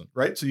it wasn't,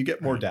 right? So you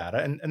get more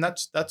data, and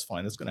that's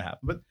fine, that's going to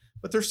happen.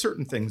 But there's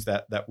certain things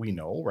that we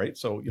know, right?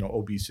 So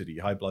obesity,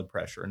 high blood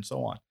pressure, and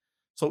so on.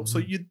 So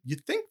you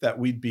think that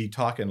we'd be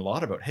talking a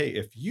lot about, hey,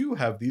 if you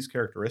have these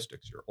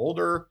characteristics, you're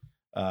older,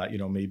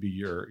 maybe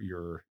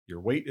your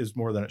weight is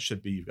more than it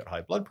should be, you've got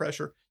high blood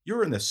pressure,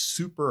 you're in this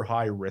super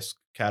high risk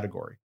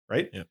category,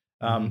 right? Yeah.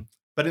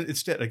 But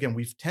instead, again,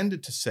 we've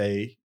tended to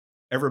say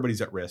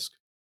everybody's at risk,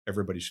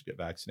 everybody should get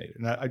vaccinated,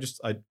 and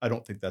I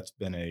don't think that's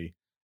been a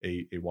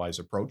wise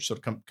approach. So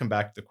to come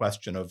back to the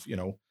question of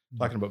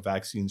talking about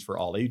vaccines for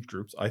all age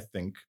groups, I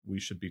think we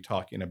should be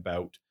talking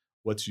about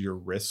what's your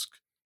risk,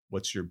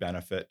 what's your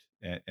benefit,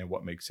 and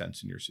what makes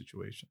sense in your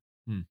situation.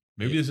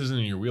 Maybe this isn't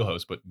in your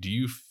wheelhouse, but do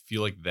you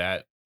feel like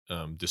that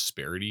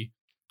disparity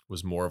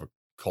was more of a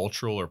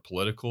cultural or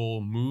political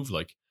move?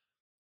 Like,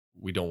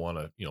 we don't want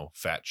to,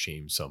 fat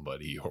shame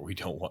somebody, or we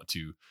don't want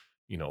to,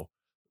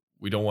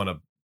 we don't want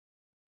to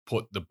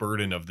put the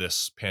burden of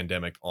this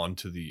pandemic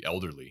onto the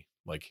elderly,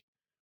 like,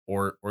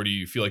 or do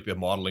you feel like the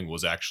modeling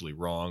was actually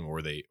wrong,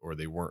 or they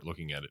weren't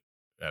looking at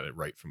it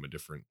right from a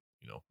different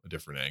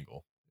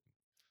angle?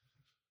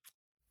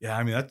 Yeah,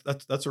 I mean,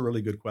 that's a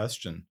really good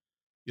question.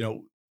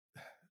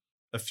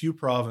 A few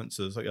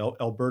provinces like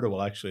Alberta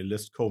will actually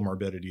list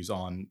comorbidities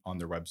on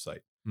their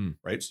website,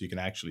 right? So you can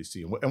actually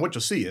see, and what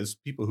you'll see is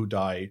people who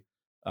die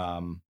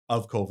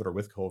of COVID or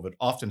with COVID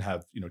often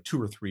have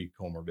 2 or 3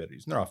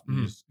 comorbidities, and they're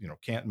often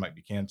might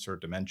be cancer,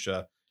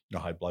 dementia,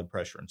 high blood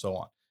pressure, and so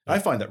on. And I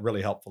find that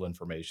really helpful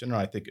information,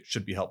 and I think it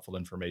should be helpful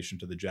information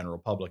to the general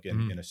public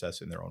in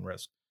assessing their own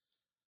risk.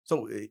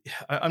 So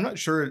I'm not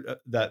sure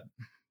that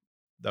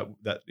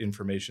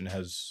information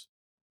has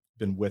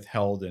been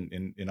withheld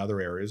in other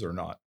areas, or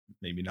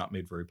maybe not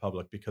made very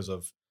public because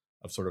of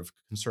sort of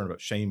concern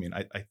about shaming.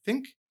 I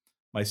think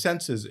my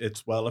sense is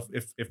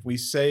if we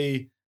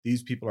say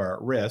these people are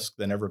at risk,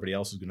 then everybody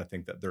else is going to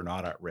think that they're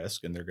not at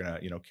risk, and they're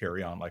going to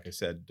carry on. Like I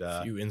said,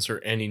 if you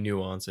insert any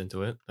nuance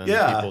into it, then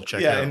people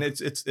check out. And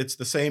it's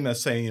the same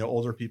as saying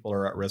older people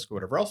are at risk or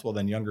whatever else. Well,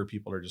 then younger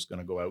people are just going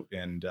to go out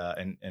and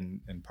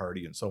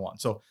party and so on.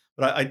 So,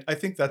 but I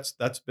think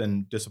that's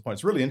been disappointing.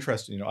 It's really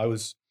interesting. I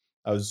was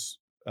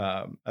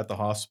at the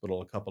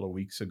hospital a couple of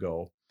weeks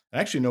ago. I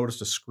actually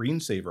noticed a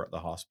screensaver at the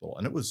hospital,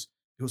 and it was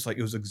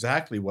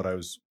exactly what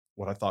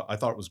I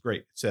thought it was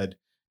great. It said,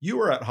 you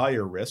are at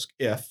higher risk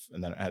if,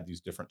 and then it had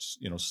these different,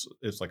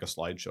 it's like a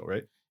slideshow,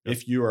 right? Yep.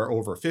 If you are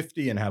over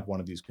 50 and have one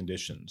of these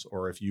conditions,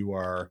 or if you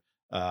are,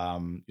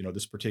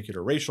 this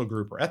particular racial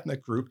group or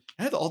ethnic group,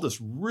 it had all this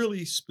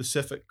really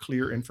specific,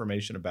 clear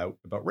information about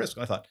risk.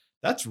 And I thought,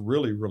 that's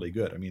really, really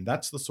good. I mean,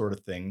 that's the sort of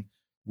thing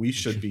we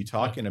should be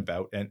talking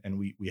about, and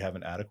we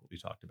haven't adequately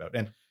talked about.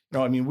 And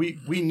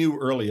we knew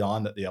early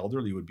on that the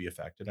elderly would be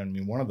affected. I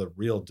mean, one of the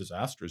real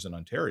disasters in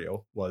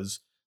Ontario was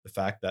the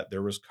fact that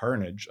there was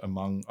carnage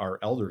among our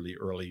elderly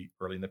early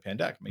in the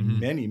pandemic. I mean,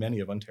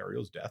 many of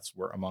Ontario's deaths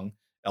were among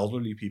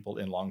elderly people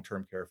in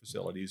long-term care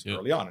facilities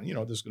early on. And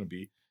there's going to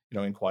be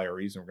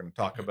inquiries, and we're going to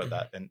talk about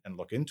that and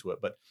look into it.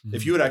 But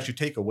if you would actually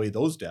take away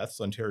those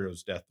deaths,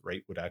 Ontario's death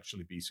rate would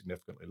actually be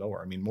significantly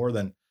lower. I mean, more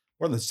than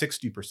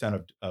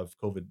 60% of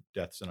COVID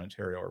deaths in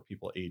Ontario are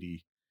people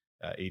 80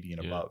 80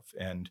 and Yeah. above.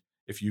 And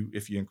if you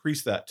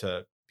increase that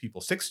to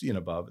people 60 and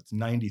above, it's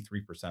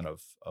 93%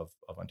 of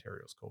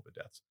Ontario's COVID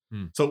deaths.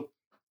 So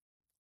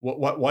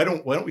why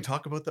don't we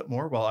talk about that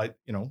more? Well,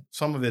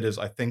 some of it is,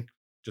 I think,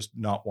 just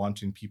not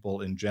wanting people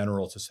in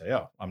general to say,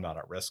 oh, I'm not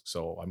at risk,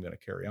 so I'm going to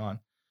carry on.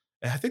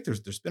 And I think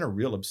there's been a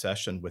real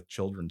obsession with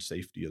children's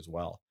safety as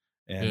well.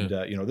 And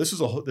this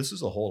is a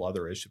whole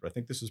other issue, but I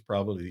think this is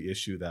probably the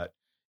issue that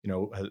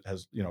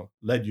has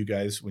led you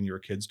guys when you were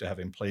kids to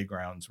having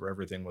playgrounds where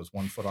everything was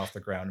 1 foot off the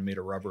ground and made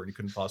of rubber and you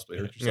couldn't possibly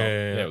hurt yourself.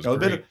 It was a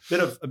great.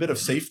 bit of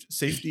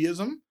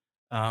safetyism.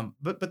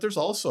 But there's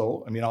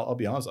also, I'll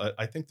be honest,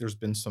 I think there's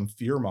been some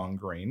fear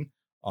mongering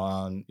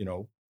on,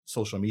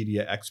 social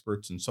media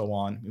experts and so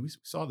on. We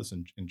saw this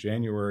in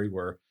January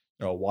where,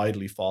 a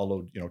widely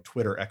followed,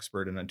 Twitter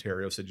expert in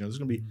Ontario said, there's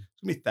going to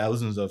be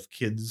thousands of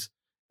kids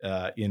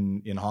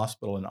in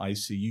hospital and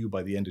ICU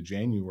by the end of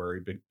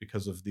January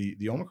because of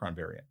the Omicron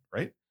variant,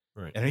 right?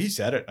 Right. And he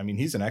said it.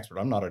 He's an expert.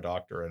 I'm not a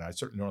doctor, and I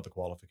certainly don't have the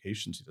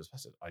qualifications. He does. I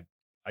said,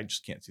 I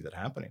just can't see that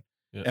happening.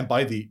 Yeah. And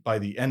by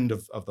the end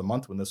of the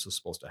month when this was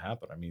supposed to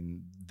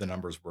happen, the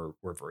numbers were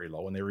very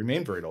low, and they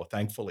remain very low,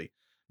 thankfully.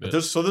 But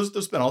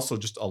there's been also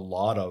just a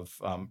lot of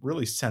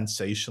really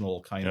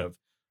sensational kind of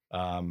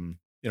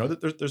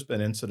there's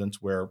been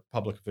incidents where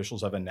public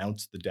officials have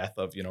announced the death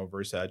of,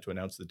 very sad to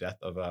announce the death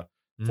of a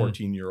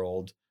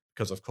 14-year-old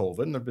because of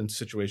COVID. And there've been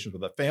situations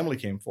where the family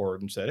came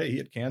forward and said, hey, he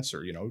had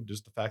cancer,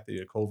 just the fact that he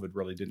had COVID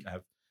really didn't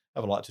have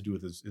a lot to do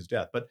with his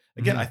death. But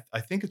again, I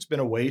think it's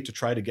been a way to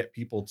try to get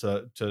people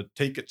to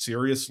take it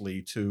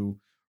seriously, to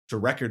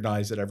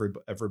recognize that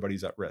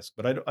everybody's at risk.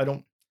 But I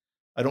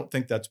don't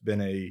think that's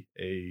been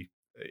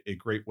a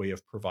great way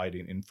of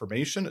providing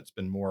information. It's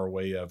been more a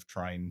way of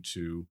trying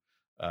to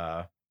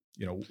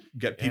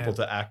get people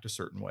to act a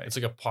certain way. It's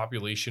like a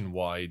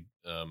population-wide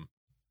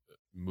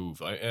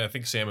move. I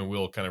think Sam and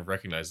Will kind of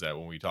recognized that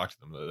when we talked to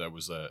them. That it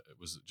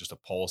was just a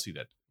policy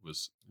that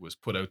was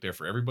put out there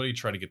for everybody,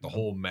 try to get the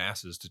whole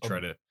masses to try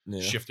to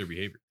shift their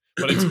behavior.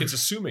 But it's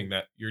assuming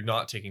that you're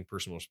not taking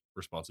personal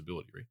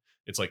responsibility, right?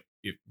 It's like,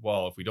 if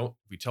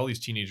we tell these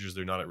teenagers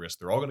they're not at risk,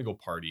 they're all going to go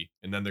party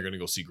and then they're going to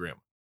go see grandma.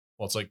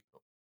 Well, it's like,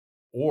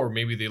 or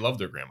maybe they love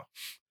their grandma,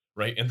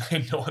 right? And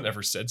then no one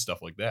ever said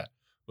stuff like that.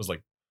 It was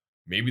like,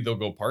 maybe they'll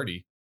go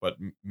party, but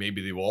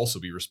maybe they will also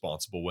be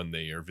responsible when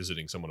they are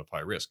visiting someone of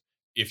high risk.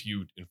 If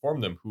you inform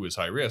them who is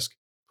high risk,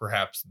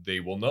 perhaps they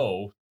will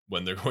know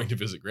when they're going to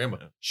visit grandma.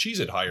 She's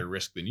at higher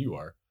risk than you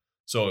are.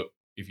 So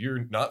if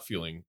you're not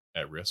feeling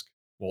at risk,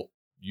 well,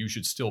 you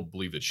should still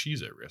believe that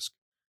she's at risk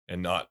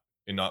and not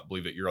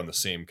believe that you're on the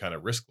same kind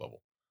of risk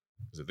level.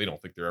 Because if they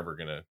don't think they're ever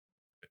going to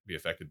be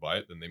affected by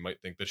it, then they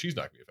might think that she's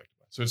not going to be affected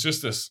by it. So it's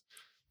just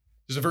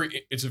it's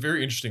a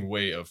very interesting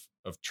way of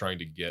trying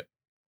to get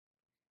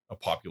a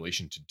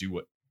population to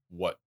do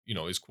what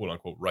is quote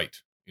unquote right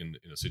in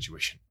a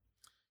situation.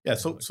 Yeah,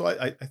 so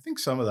I think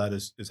some of that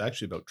is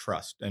actually about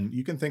trust, and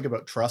you can think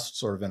about trust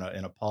sort of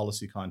in a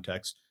policy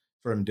context,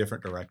 sort of in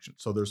different directions.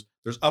 So there's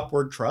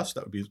upward trust,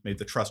 that would be maybe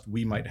the trust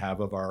we might have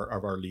of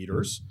our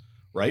leaders,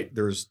 right?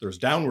 There's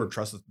downward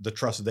trust, the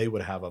trust they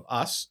would have of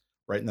us,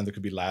 right? And then there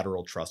could be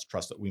lateral trust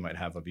that we might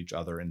have of each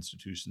other,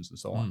 institutions, and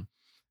so on.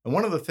 And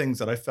one of the things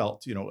that I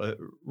felt,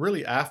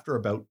 really after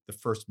about the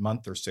first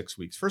month or 6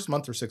 weeks of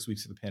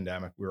the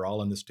pandemic, we were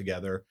all in this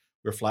together.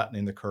 We were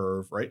flattening the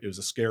curve, right? It was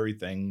a scary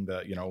thing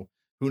that,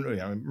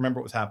 I remember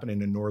what was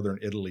happening in northern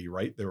Italy,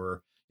 right? There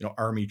were,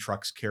 army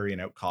trucks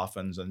carrying out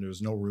coffins, and there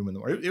was no room in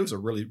them. It was a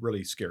really,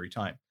 really scary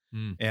time.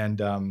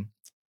 And,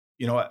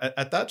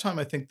 at that time,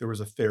 I think there was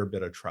a fair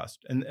bit of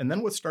trust. And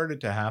then what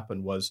started to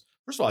happen was,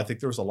 first of all, I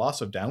think there was a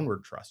loss of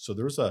downward trust. So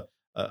there was a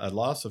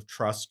loss of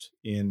trust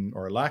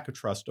or a lack of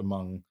trust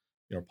among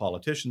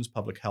politicians,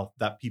 public health,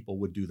 that people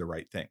would do the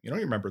right thing. You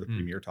remember the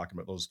premier talking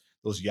about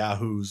those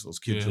yahoos, those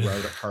kids who were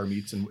out at car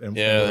meets and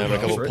they have a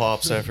couple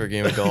pops after a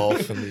game of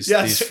golf, and these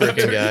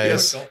freaking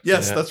guys.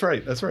 Yes, that's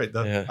right.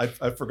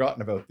 I've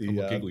forgotten about the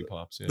giggly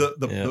pops.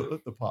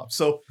 The pops.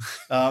 So,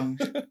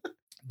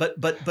 but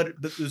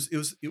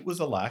it was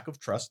a lack of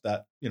trust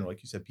that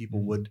like you said,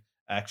 people would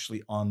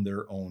actually on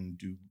their own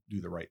do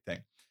the right thing.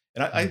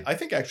 And I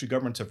think actually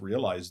governments have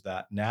realized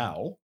that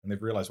now, and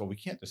they've realized, well, we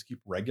can't just keep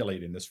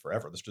regulating this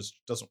forever. This just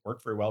doesn't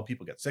work very well.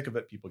 People get sick of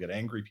it. People get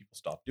angry. People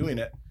stop doing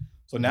it.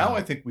 So now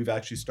I think we've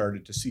actually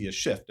started to see a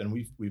shift, and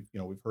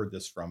we've heard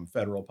this from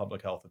federal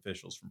public health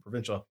officials, from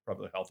provincial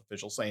public health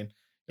officials saying,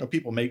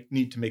 people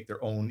need to make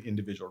their own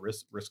individual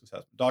risk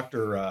assessment.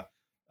 Dr.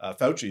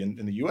 Fauci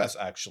in the U.S.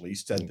 actually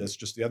said this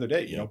just the other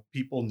day.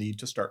 People need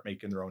to start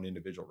making their own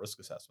individual risk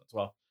assessments.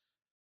 Well,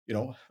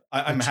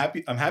 I'm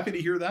happy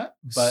to hear that,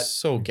 but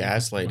so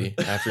gaslighty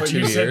after 2 You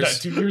years. said that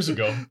 2 years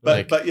ago.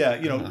 But yeah,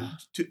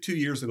 2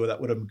 years ago,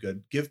 that would have been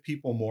good. Give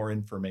people more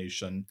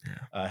information,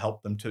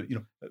 help them to,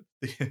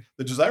 the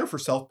desire for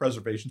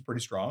self-preservation is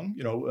pretty strong.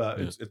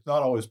 It's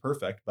not always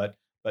perfect, but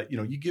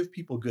you give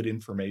people good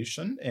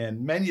information,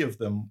 and many of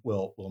them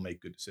will make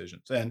good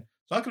decisions. And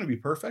it's not going to be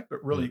perfect,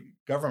 but really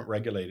government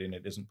regulating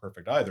it isn't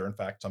perfect either. In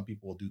fact, some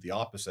people will do the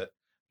opposite,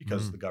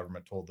 because Mm. the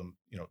government told them,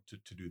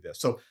 to do this.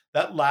 So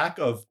that lack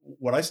of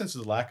what I sense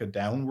is a lack of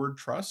downward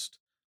trust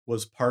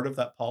was part of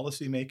that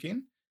policy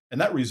making. And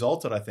that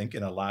resulted, I think,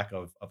 in a lack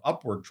of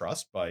upward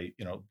trust by,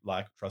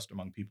 lack of trust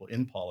among people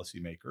in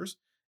policymakers.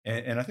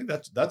 And I think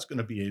that's going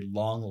to be a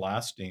long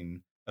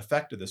lasting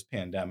effect of this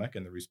pandemic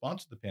and the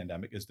response to the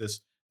pandemic is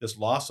this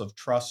loss of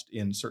trust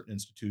in certain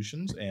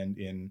institutions and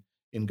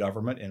in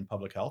government and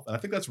public health. And I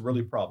think that's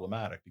really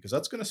problematic because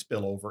that's going to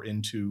spill over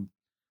into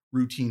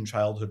routine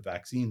childhood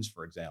vaccines,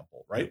 for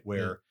example, right? Yep.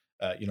 Where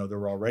there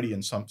were already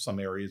in some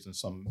areas and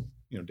some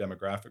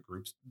demographic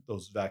groups,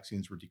 those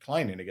vaccines were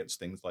declining against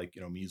things like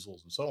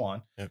measles and so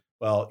on. Yep.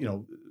 Well,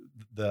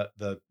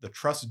 the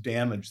trust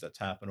damage that's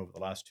happened over the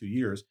last 2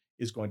 years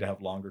is going to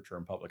have longer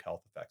term public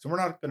health effects, and we're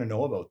not going to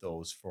know about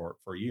those for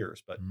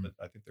years, but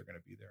I think they're going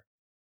to be there.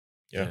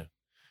 Yeah.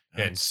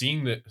 And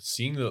seeing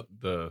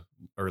the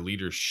our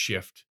leaders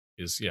shift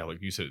is,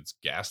 like you said, it's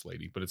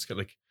gaslighting, but it's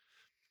like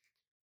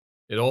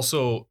it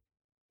also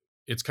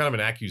it's kind of an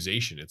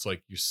accusation. It's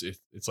like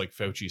it's like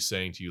Fauci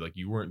saying to you, like,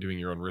 you weren't doing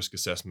your own risk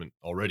assessment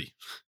already.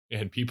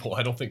 And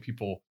I don't think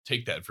people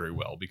take that very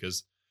well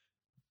because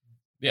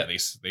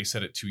they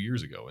said it 2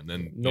 years ago, and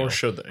then Nor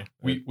should they.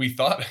 we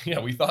thought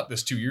we thought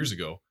this 2 years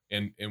ago,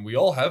 and we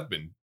all have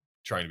been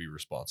trying to be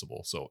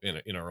responsible, so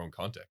in our own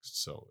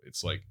context. So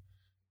it's like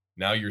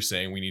now you're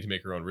saying we need to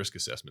make our own risk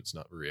assessments.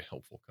 Not very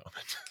helpful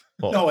comment.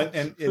 Well, No,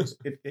 and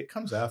it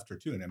comes after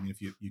too. And I mean,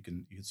 if you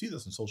can see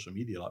this on social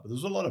media a lot, but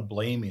there's a lot of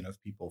blaming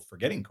of people for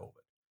getting COVID,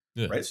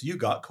 Yeah. right? So you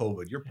got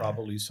COVID, you're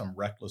probably some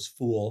reckless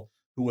fool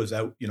who was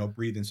out,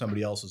 breathing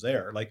somebody else's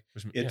air. Like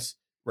it's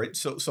right.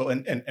 So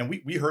and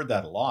we heard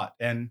that a lot,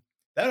 and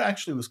that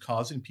actually was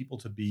causing people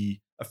to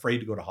be afraid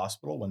to go to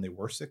hospital when they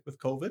were sick with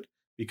COVID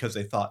because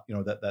they thought,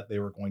 that they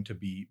were going to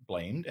be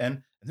blamed.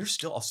 And there's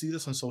still, I'll see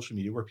this on social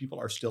media where people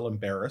are still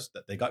embarrassed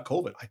that they got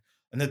COVID.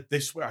 And that they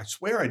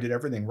swear I did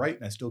everything right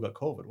and I still got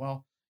COVID.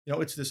 Well,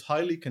 it's this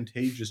highly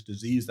contagious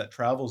disease that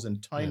travels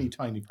in tiny,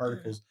 tiny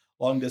particles,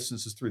 long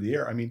distances through the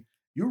air. I mean,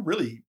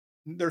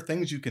 there are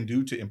things you can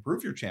do to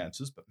improve your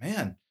chances, but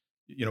man,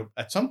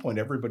 at some point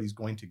everybody's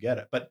going to get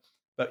it. But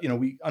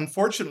we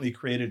unfortunately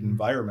created an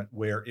environment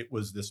where it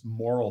was this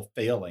moral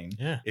failing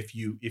if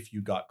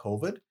you got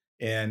COVID.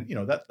 And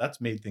that's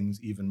made things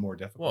even more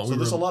difficult. Well, so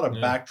there's a lot of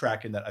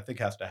backtracking that I think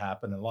has to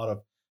happen, and a lot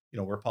of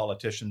where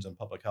politicians and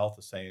public health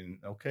is saying,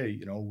 okay,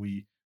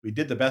 we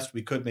did the best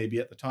we could maybe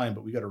at the time,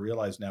 but we got to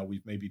realize now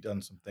we've maybe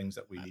done some things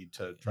that we need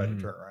to try to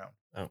turn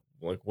around.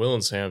 Like Will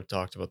and Sam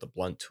talked about the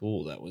blunt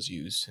tool that was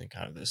used and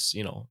kind of this,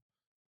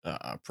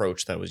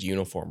 approach that was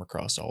uniform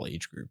across all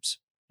age groups.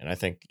 And I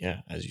think,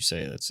 as you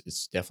say,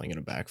 it's definitely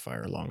going to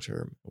backfire long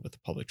term with the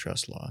public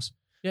trust loss.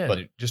 Yeah,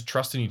 but just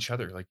trusting each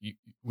other. Like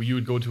you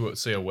would go to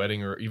say a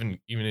wedding or even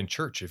in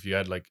church. If you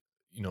had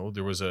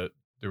there was a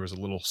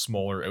little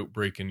smaller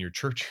outbreak in your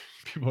church,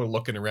 people are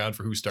looking around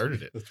for who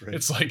started it. That's right.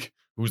 It's like,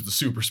 who's the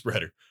super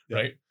spreader,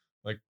 right?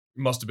 Like, it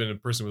must have been a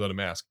person without a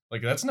mask.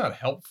 Like, that's not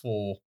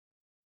helpful,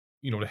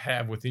 to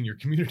have within your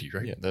community,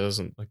 right? Yeah,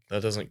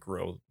 that doesn't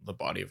grow the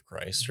body of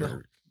Christ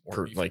or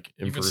even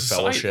improve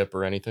society. Fellowship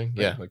or anything.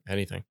 Right? Yeah,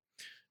 anything.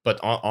 But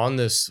on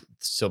this,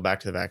 still back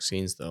to the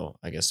vaccines, though,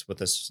 I guess with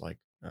this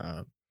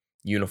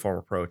uniform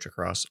approach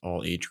across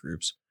all age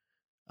groups,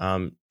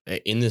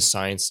 in this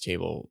science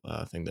table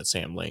thing that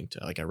Sam linked,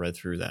 I read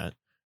through that,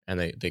 and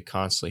they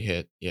constantly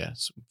hit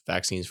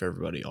vaccines for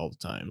everybody all the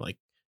time. Like,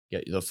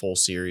 get the full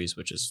series,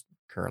 which is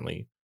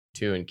currently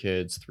 2 in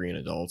kids, 3 in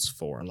adults,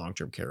 4 in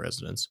long-term care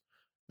residents.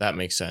 That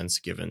makes sense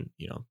given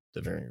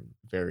the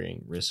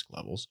varying risk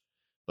levels.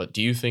 But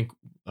do you think,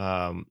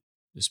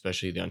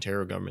 especially the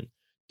Ontario government,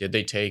 did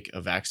they take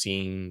a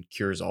vaccine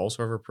cures all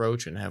sort of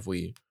approach, and have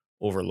we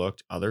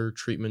overlooked other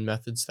treatment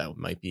methods that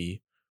might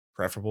be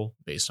preferable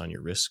based on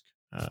your risk?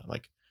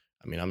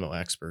 I'm no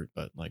expert,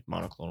 but like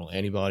monoclonal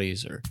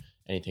antibodies or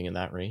anything in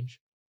that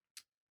range.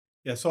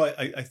 Yeah, so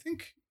I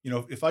think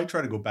if I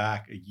try to go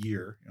back a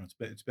year,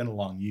 it's been a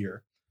long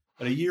year,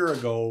 but a year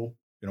ago,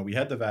 we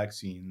had the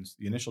vaccines.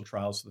 The initial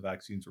trials of the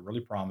vaccines were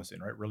really promising,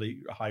 right?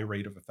 Really high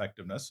rate of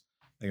effectiveness.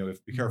 We have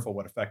to be careful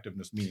what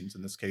effectiveness means.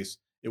 In this case,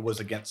 it was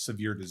against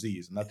severe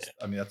disease, and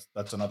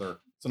that's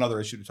another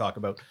issue to talk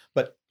about.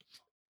 But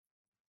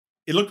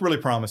it looked really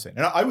promising,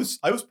 and I was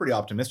pretty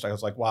optimistic. I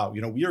was like, wow,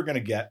 we are going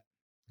to get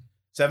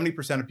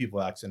 70% of people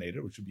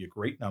vaccinated, which would be a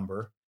great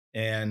number,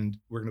 and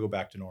we're going to go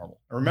back to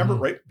normal. And remember,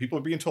 right? People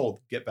are being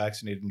told get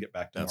vaccinated and get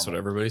back to normal. That's what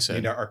everybody said. I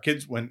mean, our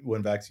kids, when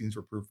vaccines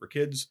were approved for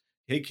kids,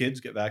 hey, kids,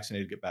 get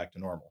vaccinated, get back to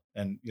normal.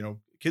 And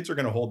kids are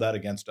going to hold that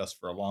against us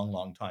for a long,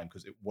 long time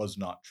because it was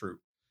not true.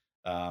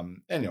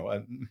 And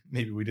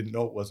maybe we didn't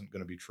know it wasn't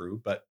going to be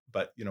true, but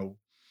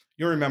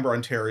you remember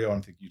Ontario,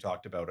 and I think you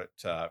talked about it,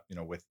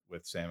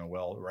 with Sam and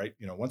Will, right?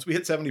 Once we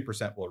hit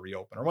 70%, we'll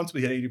reopen, or once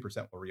we hit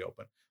 80%, we'll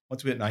reopen.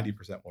 Once we hit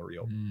 90%, we'll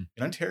reopen.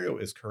 And Ontario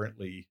is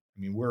currently,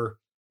 we're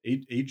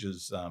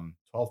ages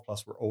 12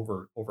 plus, we're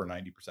over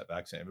 90%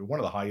 vaccinated. We're one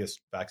of the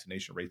highest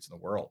vaccination rates in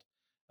the world,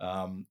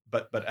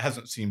 but it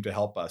hasn't seemed to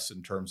help us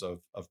in terms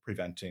of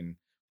preventing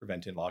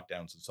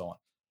lockdowns and so on.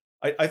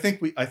 I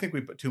think we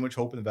put too much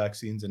hope in the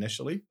vaccines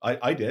initially.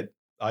 I did.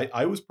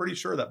 I was pretty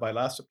sure that by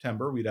last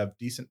September we'd have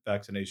decent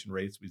vaccination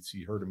rates, we'd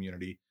see herd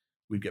immunity,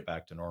 we'd get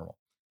back to normal.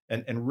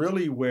 And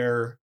really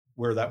where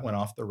that went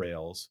off the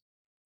rails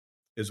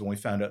is when we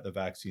found out the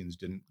vaccines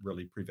didn't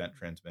really prevent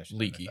transmission and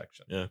Leaky.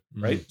 infection. Yeah.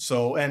 Right.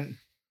 So, and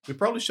we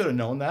probably should have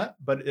known that,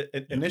 but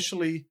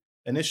initially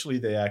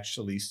they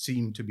actually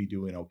seemed to be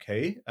doing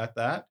okay at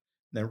that.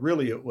 And then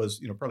really it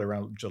was, probably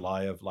around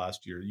July of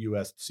last year,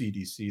 US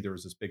CDC, there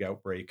was this big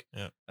outbreak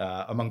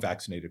among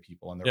vaccinated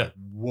people. And they're like,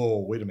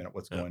 whoa, wait a minute,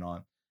 what's going on?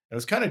 And it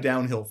was kind of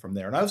downhill from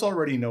there. And I was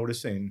already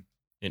noticing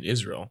in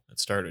Israel, it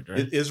started,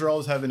 right? Israel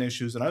is having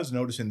issues. And I was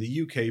noticing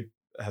the UK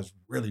has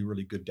really,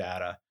 really good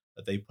data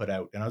that they put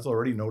out. And I was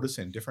already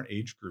noticing different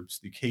age groups,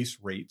 the case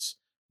rates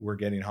were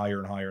getting higher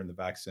and higher in the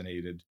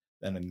vaccinated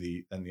than in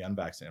the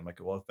unvaccinated. I'm like,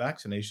 well, if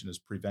vaccination is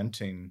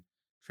preventing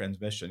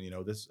transmission,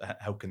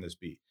 how can this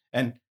be?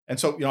 And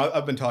so,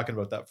 I've been talking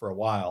about that for a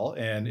while,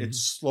 and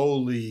it's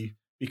slowly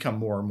become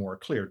more and more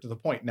clear to the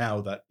point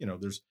now that,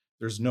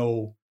 there's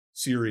no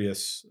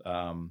serious,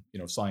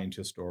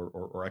 scientist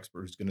or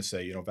expert who's going to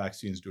say,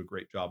 vaccines do a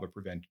great job of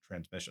preventing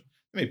transmission.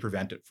 They may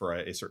prevent it for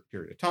a certain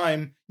period of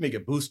time, you may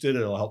get boosted,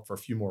 it'll help for a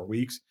few more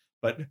weeks,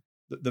 but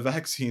the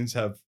vaccines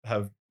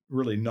have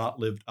really not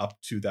lived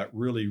up to that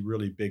really,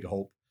 really big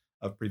hope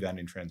of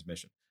preventing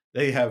transmission.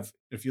 They have,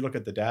 if you look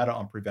at the data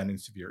on preventing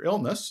severe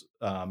illness,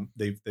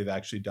 they've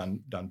actually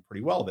done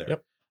pretty well there.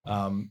 Yep.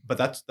 But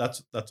that's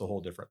a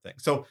whole different thing.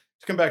 So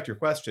to come back to your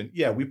question,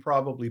 yeah, we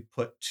probably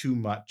put too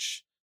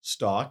much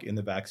stock in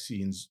the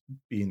vaccines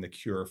being the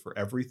cure for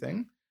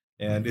everything.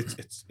 And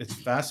it's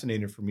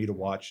fascinating for me to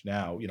watch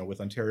now,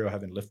 with Ontario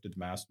having lifted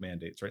mask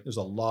mandates, right? There's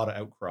a lot of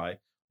outcry,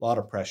 a lot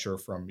of pressure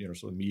from,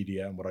 sort of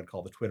media and what I'd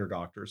call the Twitter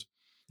doctors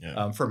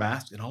for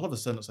masks. And all of a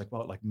sudden it's like,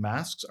 well, like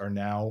masks are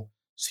now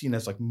seen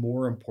as like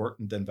more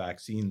important than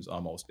vaccines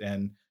almost.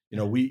 And,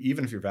 we,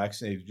 even if you're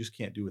vaccinated, you just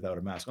can't do without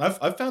a mask. And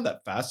I've found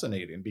that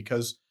fascinating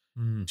because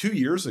 2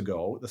 years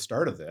ago, at the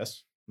start of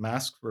this,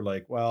 masks were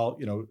like, well,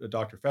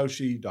 Dr.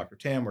 Fauci, Dr.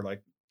 Tam were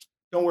like,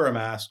 don't wear a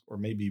mask, or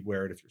maybe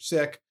wear it if you're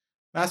sick.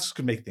 Masks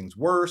could make things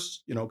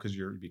worse, because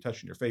you'd be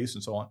touching your face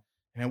and so on.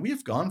 And we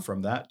have gone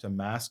from that to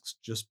masks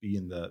just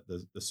being the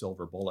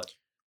silver bullet.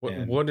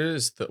 What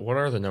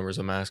are the numbers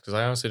of masks? Because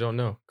I honestly don't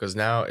know. Because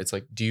now it's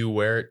like, do you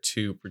wear it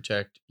to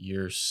protect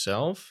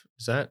yourself?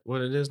 Is that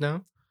what it is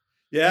now?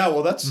 Yeah,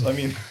 well, that's, I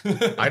mean,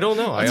 I don't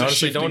know. I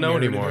honestly don't know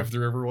anymore. If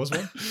there ever was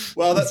one.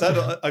 Well, this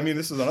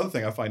is another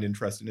thing I find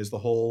interesting is the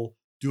whole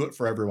do it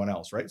for everyone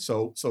else, right?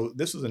 So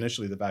this was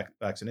initially the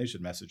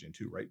vaccination messaging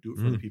too, right? Do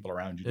it for the people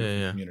around you, do it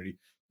for the community.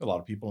 A lot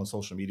of people on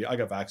social media. I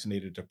got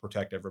vaccinated to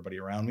protect everybody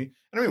around me.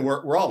 And I mean,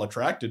 we're all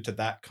attracted to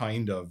that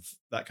kind of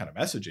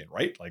messaging,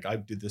 right? Like I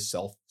did this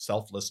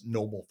selfless,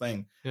 noble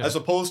thing, as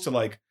opposed to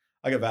like,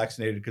 I got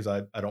vaccinated because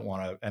I don't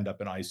want to end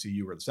up in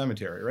ICU or the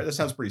cemetery, right? That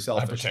sounds pretty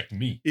selfish. I protect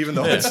me. Even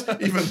though it's I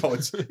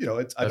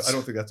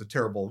don't think that's a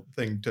terrible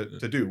thing to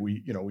do.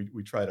 We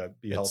try to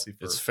be healthy.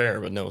 It's fair,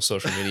 but no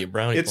social media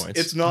brownie points.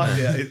 It's not,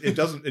 it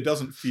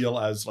doesn't feel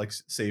as like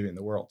saving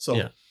the world.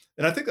 So,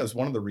 and I think that's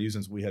one of the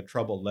reasons we had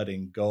trouble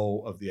letting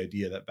go of the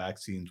idea that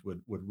vaccines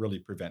would really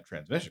prevent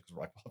transmission. Because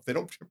we're like, well, if they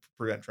don't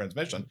prevent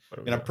transmission,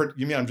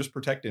 you mean I'm just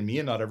protecting me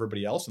and not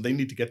everybody else, and they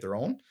need to get their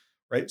own?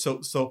 Right.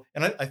 So,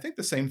 and I think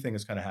the same thing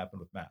has kind of happened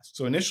with masks.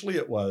 So initially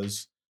it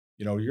was,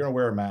 you're going to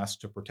wear a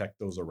mask to protect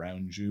those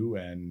around you.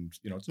 And,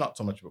 it's not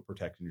so much about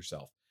protecting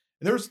yourself.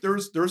 And there's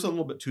a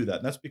little bit to that.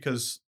 And that's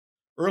because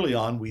early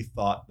on, we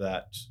thought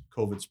that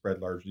COVID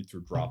spread largely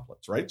through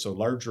droplets, right? So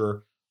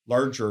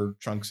larger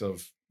chunks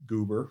of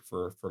goober,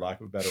 for lack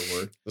of a better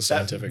word, the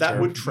scientific that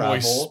term. would travel.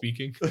 Moist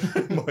speaking.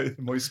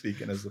 Moist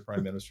speaking, as the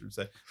prime minister would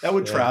say. That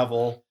would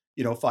travel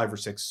 5 or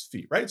 6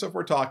 feet, right? So if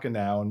we're talking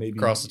now and maybe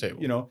across the table,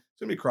 it's going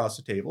to be across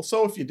the table.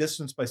 So if you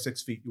distance by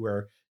 6 feet, you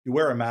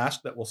wear a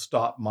mask that will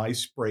stop my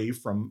spray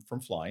from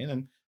flying.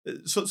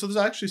 And so there's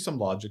actually some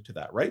logic to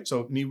that, right?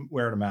 So me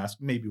wearing a mask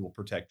maybe will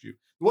protect you.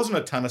 There wasn't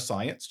a ton of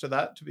science to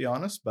that, to be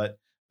honest, but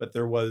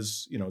there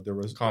was,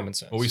 common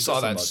sense. Well, we saw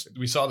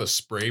the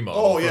spray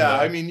model. Oh yeah.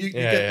 I mean, you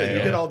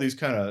get all these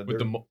kind of, with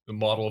the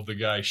model of the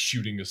guy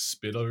shooting a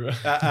spit over.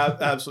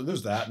 Absolutely.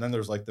 There's that. And then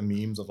there's like the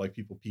memes of like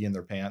people pee in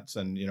their pants,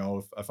 and,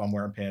 if I'm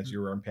wearing pants,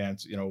 you're wearing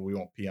pants, we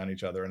won't pee on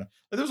each other. And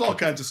there's all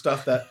kinds of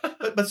stuff that,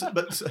 that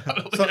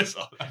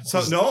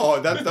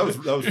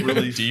was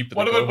really deep.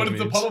 What if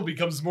the puddle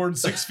becomes more than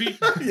 6 feet?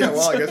 Yeah.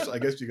 Well, I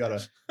guess you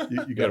gotta a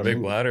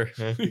big bladder.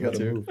 You gotta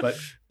move.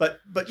 But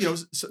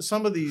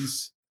some of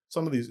these,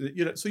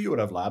 so you would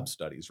have lab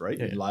studies, right?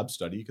 In lab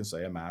study, you can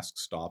say a mask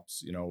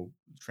stops,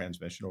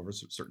 transmission over a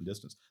certain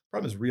distance. The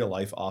problem is real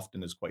life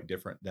often is quite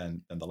different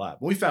than the lab.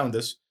 When we found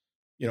this,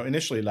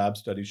 initially lab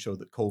studies showed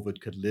that COVID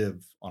could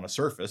live on a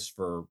surface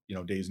for,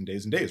 days and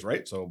days and days,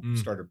 right? So we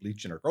started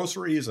bleaching our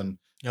groceries and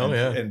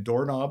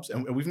doorknobs.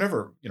 And we've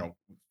never,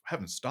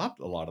 haven't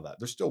stopped a lot of that.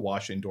 They're still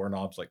washing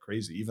doorknobs like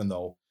crazy, even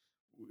though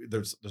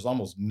there's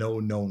almost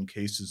no known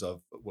cases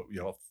of what,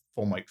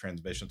 fomite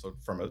transmission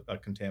from a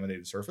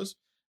contaminated surface.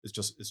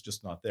 it's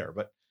just not there.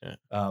 But Yeah.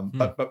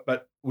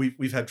 but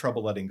we've had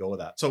trouble letting go of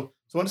that. So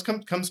when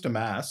it comes to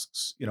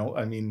masks,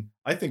 I mean,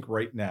 I think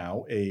right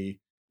now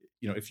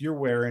if you're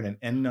wearing an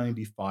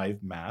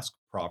N95 mask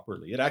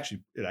properly, it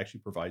actually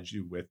provides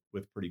you with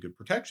pretty good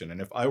protection.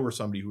 And if I were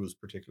somebody who was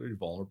particularly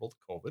vulnerable to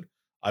COVID,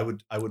 I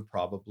would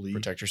probably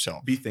Protect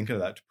yourself. be thinking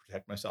of that to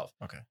protect myself.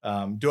 Okay.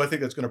 Do I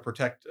think that's going to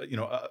protect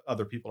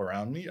other people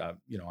around me?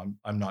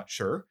 I'm not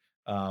sure.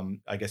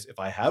 I guess if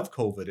I have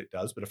COVID, it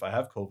does. But if I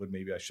have COVID,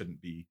 maybe I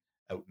shouldn't be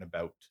out and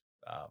about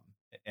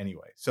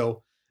anyway.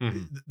 So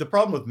the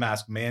problem with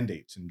mask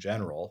mandates in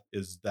general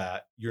is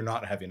that you're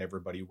not having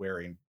everybody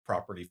wearing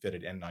properly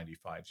fitted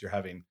N95s. You're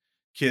having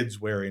kids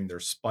wearing their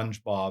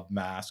SpongeBob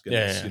mask, and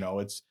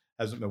it's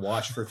hasn't been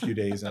washed for a few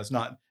days, and it's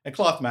not. And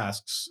cloth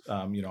masks,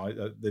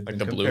 they've been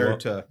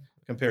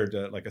compared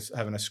to like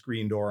having a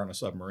screen door on a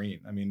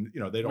submarine. I mean,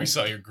 they don't. We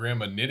saw your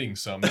grandma knitting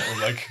some.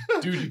 We're like,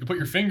 dude, you can put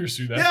your fingers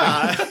through that.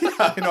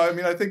 Yeah, I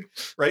mean, I think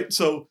right.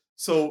 So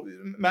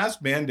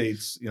mask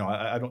mandates,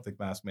 I don't think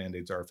mask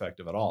mandates are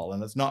effective at all,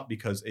 and it's not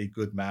because a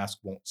good mask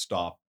won't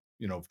stop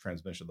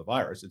transmission of the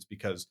virus. It's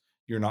because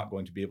you're not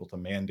going to be able to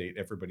mandate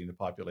everybody in the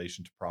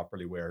population to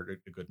properly wear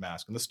a good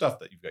mask. And the stuff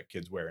that you've got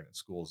kids wearing in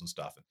schools and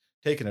stuff, and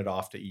taking it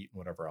off to eat and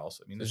whatever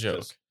else. I mean,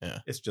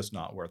 it's just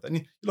not worth it. And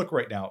you look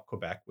right now at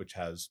Quebec, which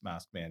has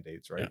mask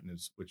mandates, right? Yeah. And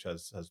which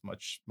has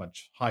much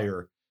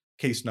higher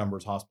case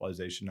numbers,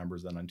 hospitalization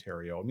numbers than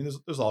Ontario. I mean,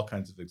 there's all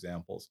kinds of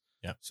examples.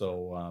 Yeah.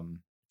 So,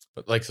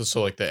 but like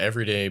the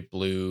everyday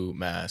blue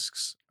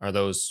masks, are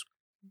those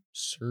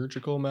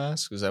surgical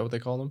masks? Is that what they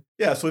call them?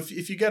 Yeah. So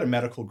if you get a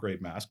medical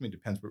grade mask, I mean, it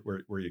depends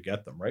where you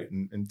get them, right?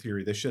 In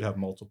theory, they should have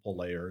multiple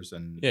layers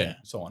and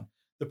so on.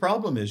 The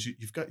problem is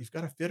you've got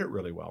to fit it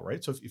really well,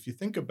 right? So if you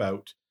think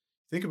about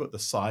the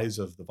size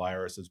of the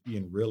virus as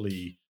being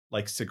really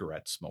like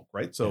cigarette smoke,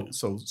 right? So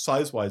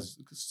size wise,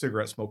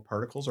 cigarette smoke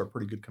particles are a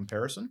pretty good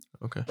comparison.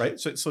 Okay. Right.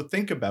 So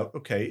think about,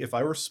 okay, if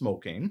I were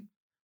smoking,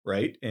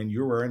 right, and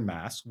you're wearing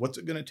masks, what's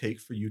it going to take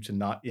for you to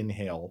not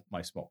inhale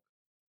my smoke?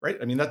 Right.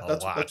 I mean,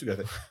 that's a good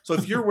thing. So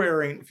if you're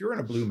wearing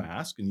a blue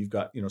mask and you've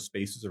got,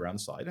 spaces around the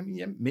side, I mean,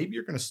 yeah, maybe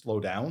you're going to slow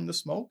down the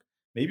smoke.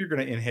 Maybe you're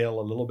going to inhale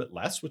a little bit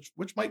less,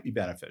 which might be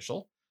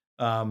beneficial.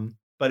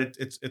 But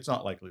it's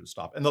not likely to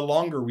stop. And the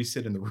longer we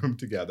sit in the room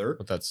together,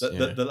 but that's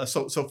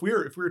so if we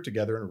were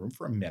together in a room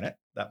for a minute,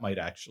 that might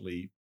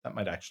actually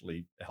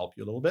help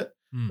you a little bit,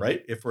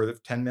 right? If we're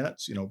 10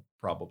 minutes,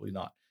 probably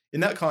not. In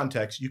that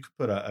context, you could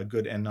put a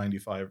good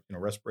N95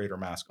 respirator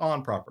mask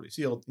on, properly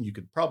sealed, and you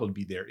could probably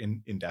be there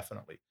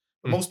indefinitely.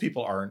 But most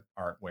people aren't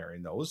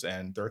wearing those,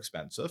 and they're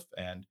expensive.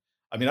 And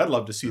I mean, I'd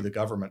love to see the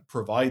government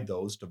provide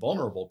those to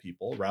vulnerable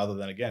people rather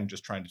than, again,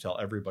 just trying to tell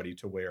everybody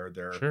to wear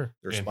their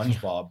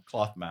SpongeBob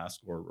cloth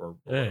mask or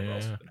whatever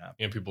else has been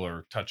happening. And people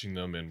are touching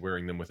them and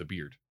wearing them with a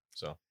beard.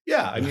 So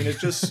yeah, I mean,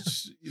 it's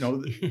just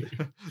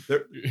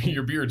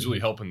your beard's really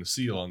helping the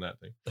seal on that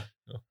thing.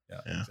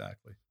 Yeah,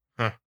 exactly.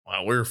 Huh.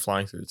 Wow, we're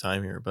flying through the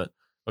time here, but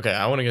okay,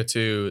 I want to get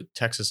to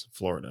Texas and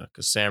Florida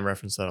because Sam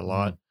referenced that a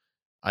lot.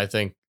 I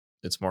think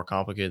it's more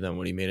complicated than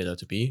what he made it out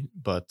to be,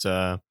 but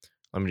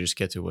let me just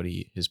get to what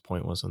his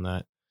point was on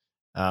that.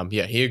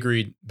 He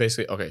agreed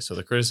basically. Okay, so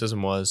the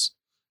criticism was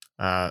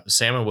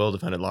Sam and Will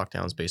defended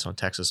lockdowns based on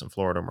Texas and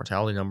Florida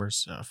mortality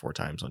numbers, 4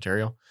 times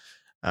Ontario.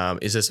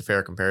 Is this a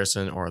fair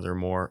comparison, or are there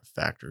more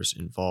factors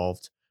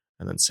involved?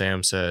 And then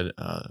Sam said,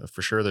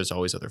 for sure, there's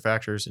always other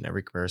factors in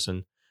every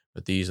comparison,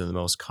 but these are the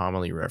most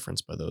commonly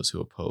referenced by those who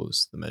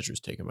oppose the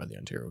measures taken by the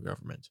Ontario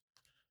government.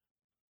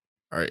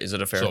 All right, is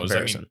it a fair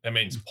comparison? That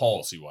means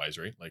policy-wise,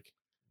 right? Like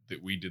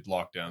that we did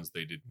lockdowns,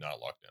 they did not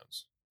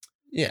lockdowns.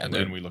 Yeah, and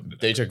then we looked at it.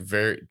 They took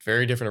very,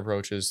 very different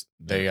approaches.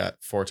 They got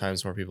 4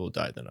 times more people who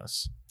died than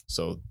us.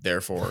 So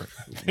therefore,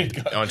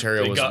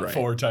 Ontario was right.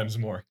 4 times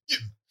more.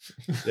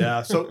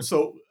 Yeah.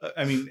 So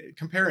I mean,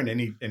 comparing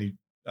any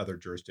other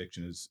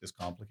jurisdiction is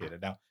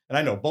complicated now. And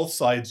I know both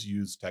sides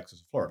use Texas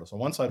and Florida. So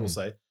one side will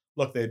say,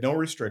 look, they had no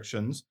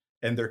restrictions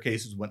and their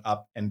cases went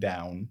up and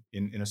down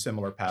in a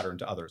similar pattern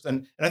to others.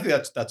 And I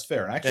think that's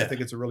fair. And actually, I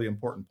think it's a really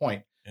important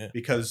point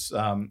because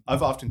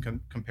I've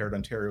often compared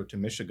Ontario to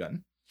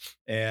Michigan,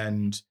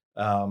 and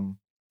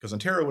because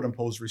Ontario would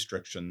impose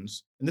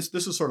restrictions, and this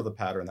is sort of the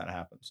pattern that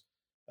happens.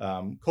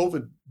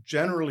 COVID,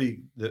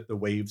 generally, the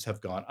waves have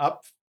gone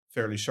up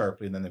fairly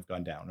sharply, and then they've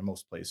gone down in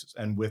most places.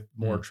 And with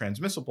more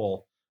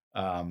transmissible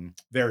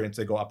variants,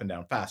 they go up and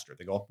down faster.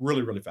 They go up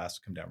really, really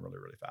fast, come down really,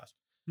 really fast.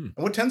 And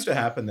what tends to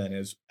happen then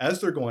is, as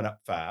they're going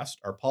up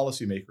fast, our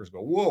policymakers go,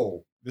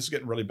 whoa, this is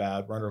getting really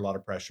bad. We're under a lot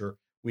of pressure.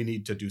 We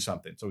need to do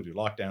something. So we do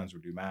lockdowns, we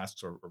do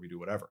masks, or we do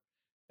whatever.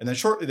 And then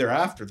shortly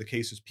thereafter, the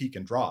cases peak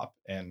and drop.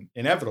 And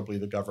inevitably,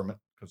 the government,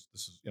 because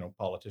this is,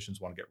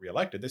 politicians want to get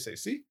reelected, they say,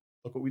 see,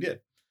 look what we did.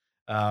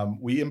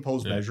 We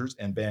imposed measures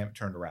and bam, it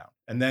turned around.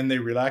 And then they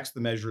relax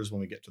the measures when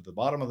we get to the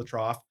bottom of the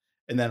trough.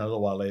 And then a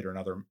little while later,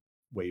 another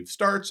wave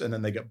starts, and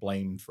then they get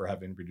blamed for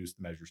having reduced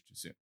the measures too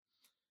soon.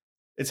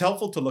 It's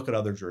helpful to look at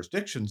other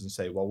jurisdictions and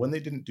say, well, when they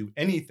didn't do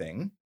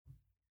anything,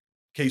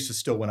 cases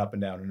still went up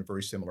and down in a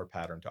very similar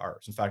pattern to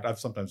ours. In fact, I've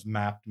sometimes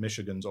mapped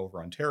Michigan's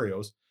over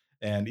Ontario's,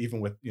 and even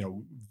with,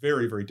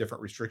 very, very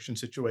different restriction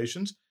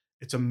situations,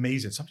 it's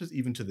amazing. Sometimes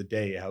even to the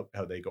day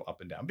how they go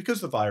up and down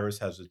because the virus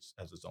has its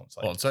own Well,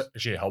 cycles. it's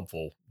actually a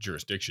helpful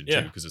jurisdiction too,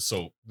 Yeah. because it's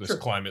so this Sure.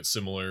 climate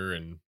similar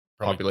and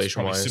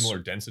Population-wise. similar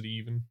density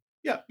even.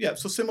 Yeah.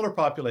 So similar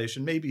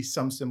population, maybe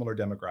some similar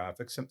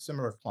demographics, some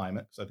similar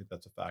climate, because I think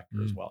that's a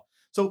factor as well.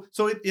 So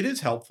it is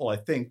helpful, I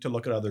think, to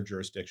look at other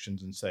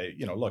jurisdictions and say,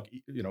 look,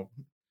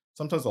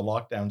 sometimes the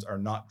lockdowns are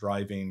not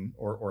driving,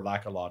 or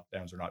lack of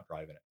lockdowns are not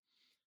driving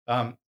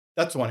it.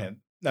 That's one hand.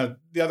 Now,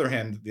 the other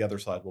hand, the other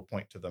side will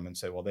point to them and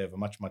say, well, they have a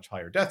much, much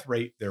higher death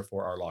rate,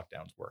 therefore our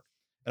lockdowns work.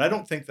 And I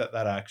don't think that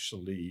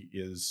actually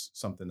is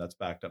something that's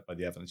backed up by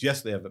the evidence.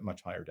 Yes, they have a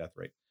much higher death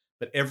rate,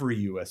 but every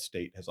U.S.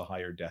 state has a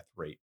higher death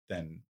rate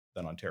than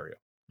Ontario.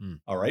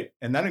 All right.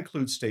 And that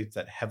includes states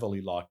that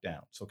heavily lock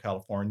down. So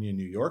California and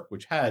New York,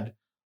 which had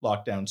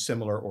lockdowns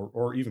similar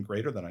or even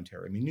greater than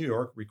Ontario. I mean, New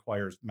York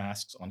requires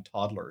masks on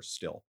toddlers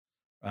still,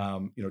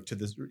 to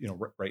this,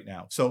 right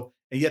now. So,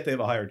 and yet they have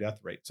a higher death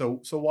rate.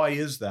 So why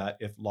is that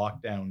if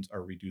lockdowns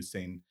are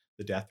reducing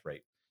the death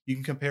rate? You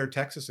can compare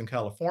Texas and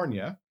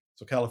California.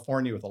 So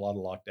California with a lot of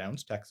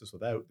lockdowns, Texas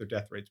without, their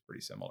death rate's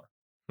pretty similar.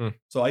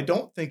 So I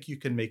don't think you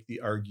can make the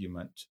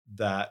argument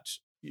that,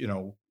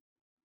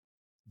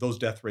 those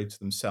death rates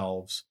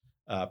themselves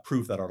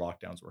prove that our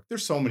lockdowns work.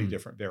 There's so many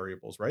different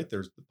variables, right?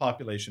 There's the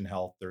population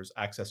health, there's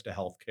access to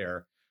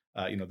healthcare,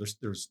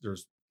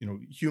 there's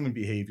human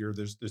behavior,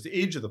 there's the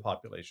age of the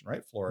population,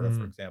 right? Florida,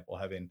 for example,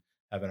 having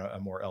a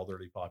more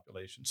elderly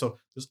population. So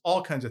there's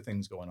all kinds of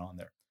things going on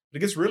there. But it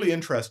gets really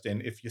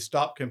interesting if you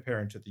stop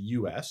comparing to the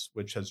US,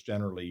 which has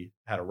generally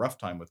had a rough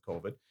time with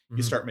COVID,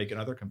 you start making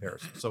other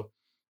comparisons. So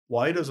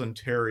why does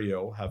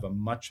Ontario have a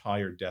much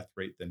higher death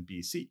rate than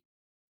BC?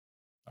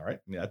 All right,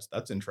 I mean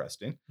that's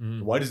interesting.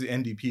 Why does the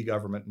NDP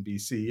government in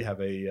BC have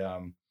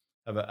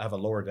a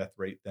lower death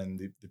rate than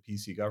the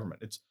PC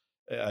government? It's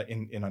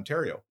in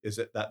Ontario. Is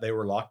it that they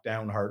were locked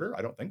down harder?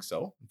 I don't think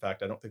so. In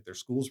fact, I don't think their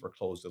schools were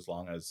closed as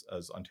long as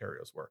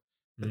Ontario's were.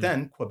 But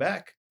then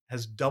Quebec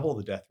has double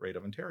the death rate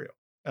of Ontario,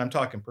 and I'm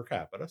talking per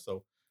capita.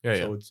 So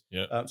it's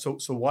so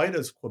why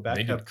does Quebec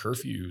They have did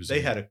curfews?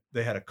 They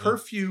had a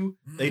curfew.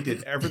 They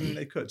did everything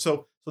they could.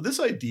 So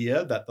this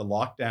idea that the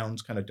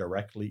lockdowns kind of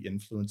directly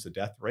influence the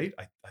death rate,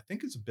 I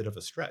think is a bit of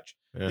a stretch.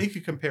 I think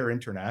you compare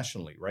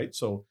internationally, right?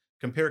 So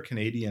compare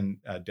Canadian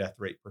death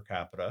rate per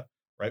capita,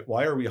 right?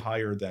 Why are we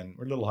higher than?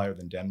 We're a little higher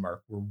than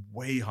Denmark. We're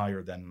way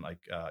higher than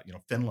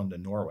Finland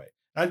and Norway.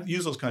 I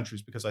use those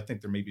countries because I think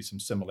there may be some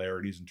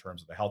similarities in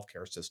terms of the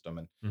healthcare system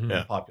and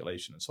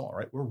population and so on,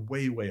 right? We're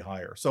way, way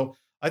higher. So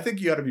I think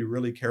you got to be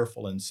really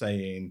careful in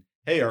saying,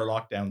 hey, our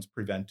lockdowns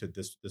prevented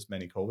this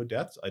many COVID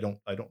deaths. I don't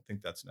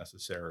think that's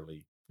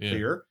necessarily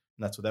clear.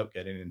 And that's without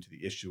getting into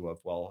the issue of,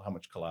 well, how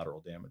much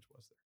collateral damage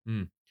was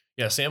there?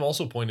 Yeah. Sam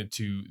also pointed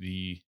to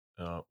the,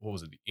 what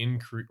was it? The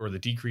increase or the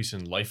decrease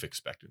in life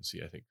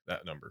expectancy. I think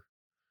that number.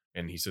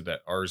 And he said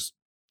that ours,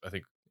 I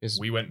think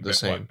we went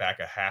back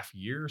a half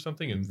year or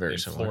something. And in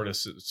Florida,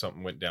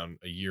 something went down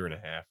a year and a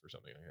half or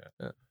something like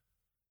that.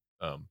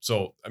 Yeah.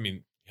 So, I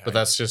mean, but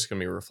that's just going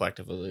to be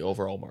reflective of the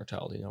overall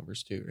mortality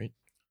numbers too, right?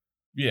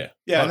 Yeah.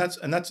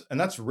 And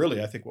that's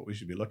really, I think, what we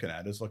should be looking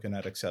at is looking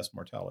at excess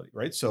mortality,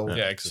 right? So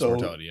excess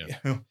mortality.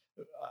 Yeah.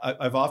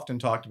 I've often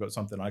talked about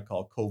something I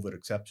call COVID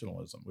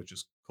exceptionalism, which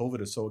is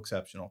COVID is so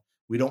exceptional.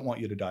 We don't want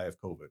you to die of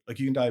COVID. Like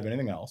you can die of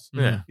anything else.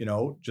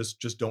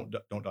 Just don't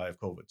die of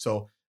COVID.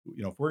 So,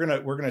 if we're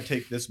gonna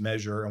take this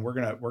measure and we're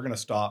gonna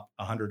stop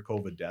 100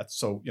 COVID deaths.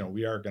 So,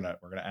 we're gonna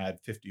add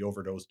 50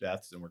 overdose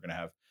deaths and we're gonna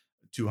have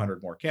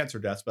 200 more cancer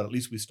deaths, but at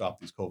least we stop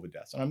these COVID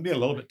deaths. And I'm being a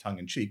little bit tongue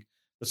in cheek,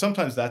 but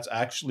sometimes that's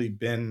actually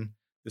been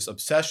this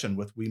obsession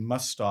with we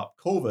must stop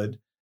COVID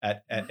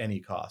at any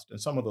cost.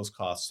 And some of those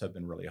costs have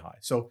been really high.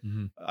 So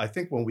I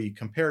think when we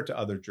compare to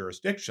other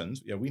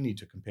jurisdictions, we need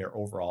to compare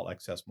overall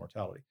excess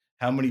mortality.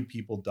 How many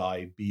people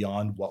died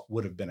beyond what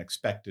would have been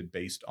expected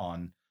based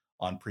on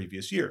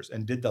previous years?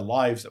 And did the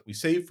lives that we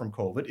saved from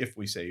COVID, if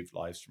we saved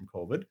lives from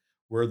COVID,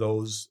 were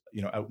those,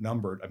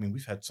 outnumbered? I mean,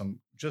 we've had some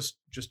just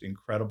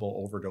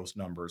incredible overdose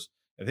numbers.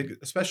 I think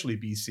especially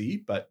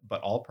BC, but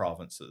all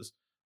provinces,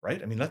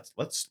 right? I mean,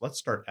 let's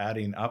start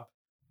adding up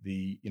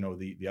the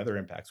other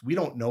impacts. We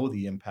don't know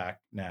the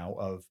impact now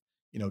of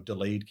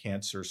delayed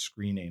cancer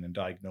screening and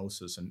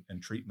diagnosis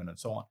and treatment and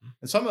so on.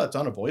 And some of that's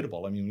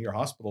unavoidable. I mean, your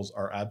hospitals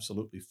are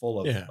absolutely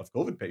full of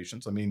COVID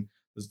patients. I mean,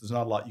 there's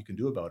not a lot you can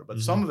do about it. But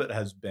some of it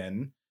has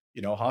been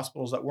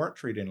hospitals that weren't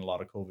treating a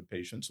lot of COVID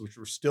patients, which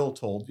were still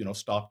told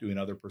stop doing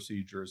other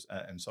procedures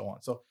and so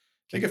on. So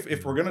I think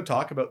if we're going to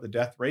talk about the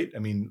death rate, I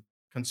mean,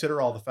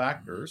 consider all the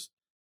factors,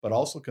 but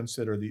also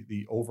consider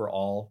the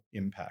overall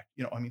impact.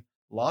 I mean,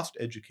 lost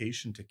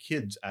education to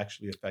kids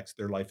actually affects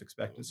their life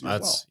expectancy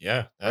as well.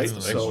 Yeah, that's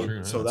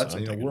right? So that's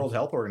World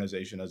Health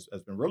Organization has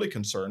been really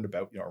concerned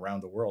about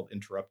around the world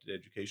interrupted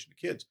education to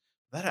kids.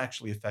 That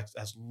actually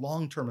has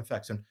long-term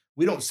effects, and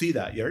we don't see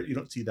that yet. You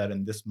don't see that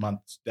in this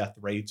month's death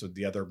rates or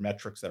the other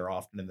metrics that are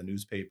often in the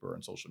newspaper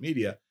and social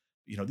media.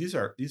 these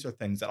are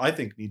things that I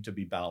think need to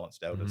be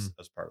balanced out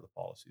as part of the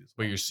policy as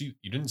But well.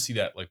 you didn't see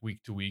that like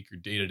week to week or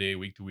day to day,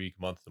 week to week,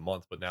 month to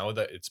month. But now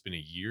that it's been a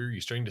year,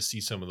 you're starting to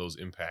see some of those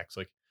impacts.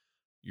 Like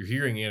you're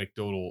hearing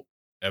anecdotal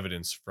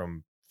evidence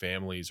from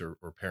families or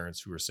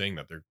parents who are saying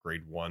that their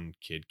grade 1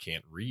 kid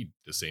can't read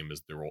the same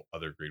as their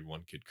other grade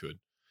 1 kid could.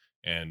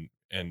 And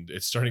you're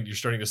starting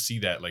to see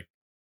that, like,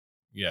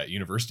 yeah,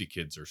 university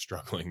kids are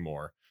struggling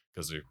more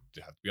because they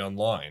have to be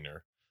online,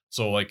 or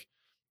so, like,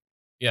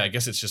 yeah, I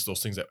guess it's just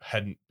those things that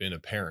hadn't been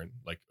apparent,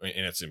 like,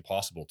 and it's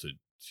impossible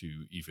to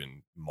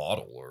even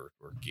model or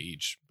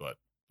gauge, but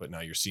now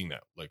you're seeing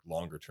that like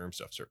longer term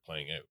stuff start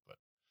playing out. But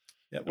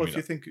Yeah, I well, if mean,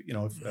 you think,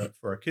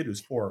 for a kid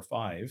who's 4 or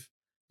 5,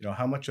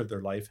 how much of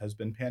their life has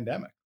been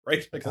pandemic,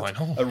 right? Like I that's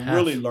know a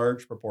really half.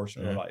 large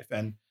proportion of their Yeah. life.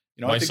 And,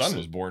 I My think son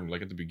was born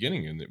like at the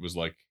beginning, and it was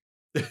like,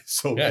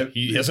 so yeah,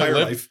 he the hasn't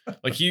entire lived life.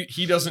 like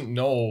he doesn't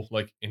know,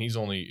 like, and he's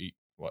only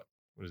what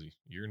is he,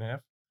 year and a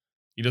half?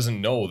 He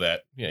doesn't know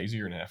that. Yeah, he's a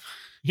year and a half.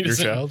 He Your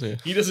doesn't. child, yeah.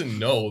 He doesn't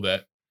know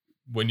that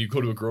when you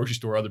go to a grocery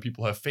store, other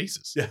people have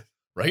faces. Yeah.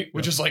 Right.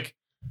 Which Yeah. is like,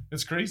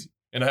 it's crazy.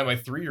 And I have my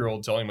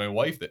 3-year-old telling my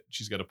wife that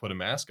she's got to put a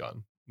mask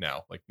on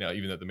now, like now,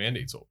 even that the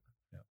mandate's over.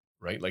 Yeah.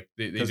 Right. Like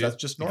they Because did,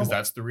 that's just because normal.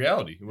 that's the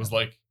reality. It was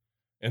like,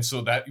 and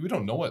so that we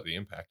don't know what the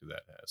impact of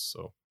that has.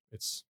 So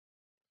it's,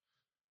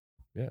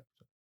 yeah,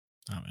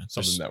 Oh man,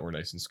 something that we're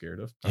nice and scared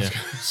of. Yeah,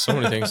 so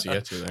many things to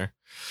get to there.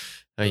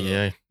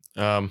 Yeah.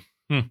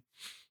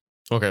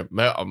 Okay,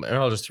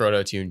 I'll just throw it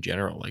out to you in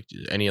general. Like,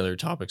 any other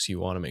topics you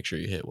want to make sure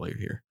you hit while you're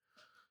here?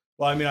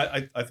 Well, I mean,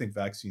 I think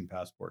vaccine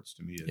passports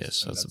to me is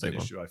Yes, that's a an big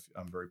one. issue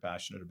I'm very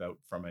passionate about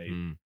from a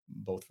Mm.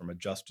 both from a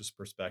justice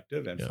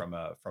perspective and Yep.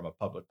 from a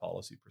public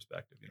policy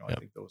perspective. I Yep.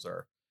 think those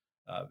are,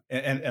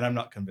 and I'm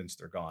not convinced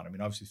they're gone. I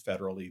mean, obviously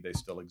federally they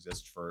still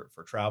exist for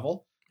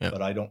travel, Yep.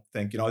 but I don't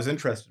think, I was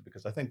interested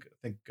because I think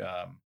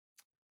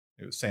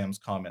Sam's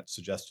comment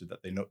suggested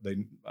that they know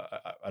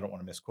I don't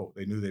want to misquote,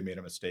 they knew they made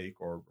a mistake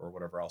or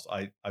whatever else.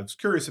 I was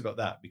curious about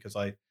that because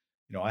I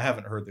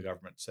haven't heard the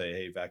government say,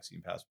 hey,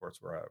 vaccine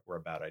passports were a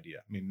bad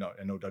idea. I mean, no,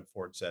 I know Doug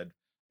Ford said,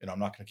 I'm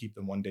not going to keep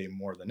them one day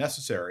more than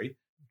necessary,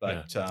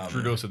 but Yeah.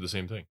 Trudeau said the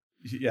same thing.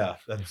 yeah,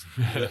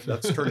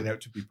 that's turning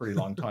out to be a pretty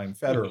long time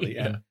federally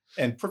Yeah.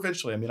 and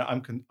provincially. I mean,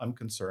 I'm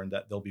concerned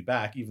that they'll be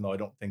back, even though I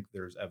don't think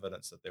there's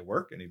evidence that they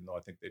work, and even though I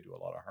think they do a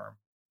lot of harm.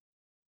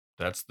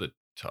 That's the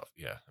tough.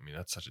 Yeah. I mean,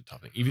 that's such a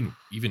tough thing.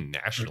 Even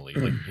nationally,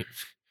 like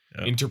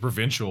Yeah.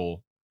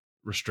 interprovincial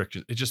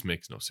restrictions, it just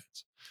makes no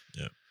sense.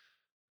 Yeah.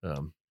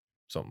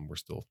 Something we're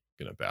still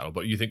gonna battle.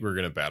 But you think we're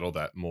gonna battle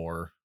that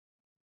more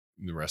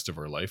in the rest of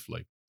our life,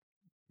 like,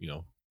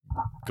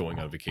 going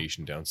on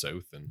vacation down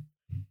south? And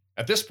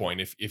at this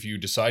point, if you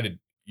decided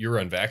you're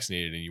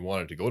unvaccinated and you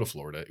wanted to go to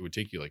Florida, it would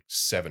take you like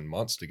 7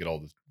 months to get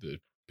all the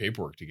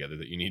paperwork together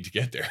that you need to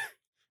get there,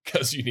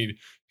 because you need to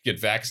get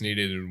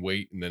vaccinated and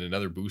wait, and then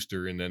another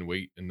booster, and then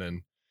wait, and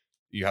then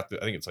you have to,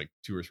 I think it's like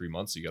 2 or 3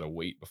 months you got to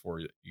wait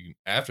before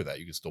after that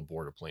you can still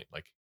board a plane.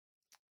 Like,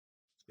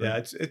 Yeah,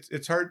 it's hard, It's a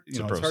it's hard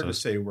to process.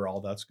 say where all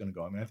that's going to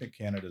go. I mean, I think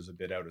Canada's a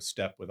bit out of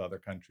step with other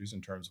countries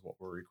in terms of what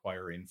we're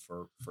requiring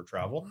for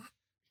travel.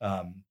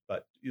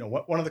 But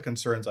one of the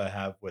concerns I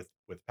have with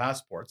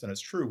passports, and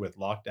it's true with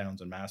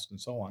lockdowns and masks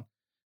and so on,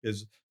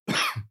 is at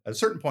a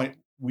certain point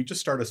we just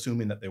start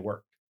assuming that they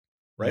worked,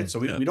 right?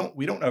 So yeah.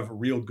 we don't have a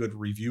real good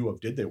review of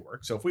did they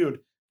work. So if we would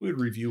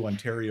review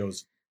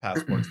Ontario's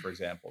passports, for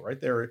example, right?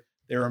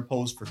 They're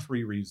imposed for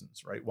 3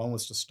 reasons, right? One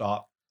was to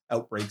stop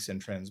outbreaks and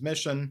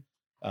transmission.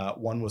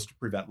 One was to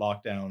prevent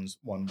lockdowns.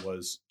 One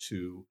was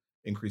to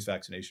increase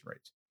vaccination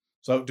rates.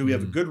 So do we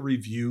have a good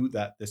review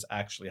that this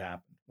actually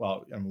happened?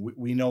 Well, I mean,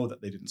 we know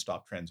that they didn't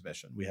stop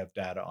transmission. We have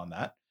data on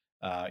that.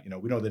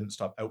 We know they didn't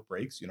stop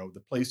outbreaks.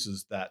 The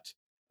places that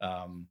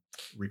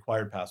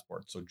required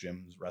passports, so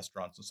gyms,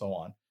 restaurants, and so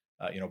on,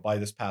 by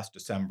this past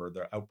December,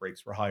 their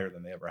outbreaks were higher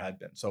than they ever had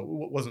been. So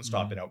it wasn't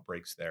stopping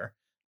outbreaks there.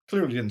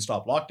 Clearly didn't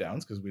stop lockdowns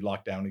because we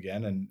locked down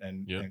again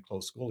and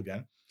closed school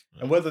again.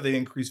 And whether they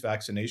increase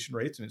vaccination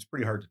rates, and it's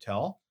pretty hard to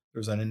tell.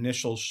 There's an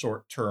initial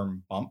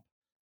short-term bump,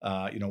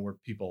 where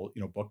people,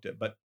 booked it,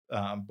 but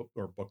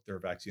or booked their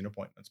vaccine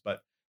appointments,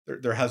 but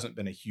there hasn't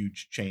been a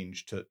huge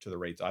change to the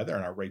rates either.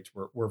 And our rates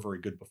were very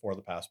good before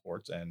the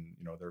passports, and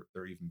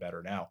they're even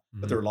better now.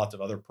 But there are lots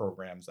of other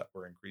programs that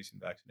were increasing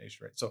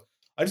vaccination rates. So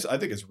I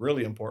think it's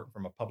really important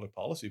from a public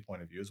policy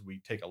point of view as we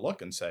take a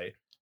look and say,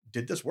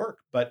 did this work?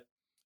 But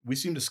we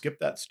seem to skip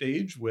that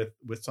stage with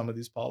some of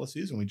these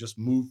policies, and we just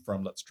move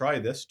from let's try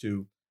this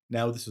to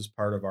now this is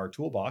part of our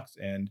toolbox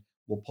and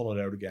we'll pull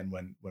it out again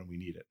when we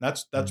need it.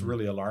 And that's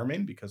really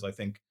alarming because I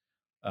think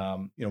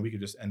we could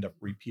just end up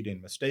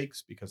repeating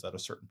mistakes because at a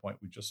certain point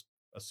we just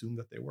assume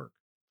that they work.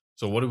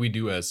 so what do we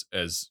do as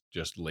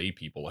just lay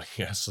people, I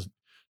guess,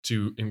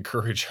 to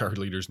encourage our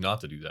leaders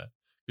not to do that?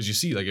 Because you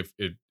see, like,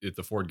 if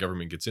the Ford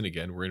government gets in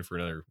again, we're in for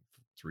another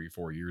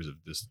 3-4 years of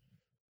this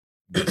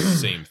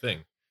same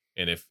thing.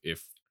 And if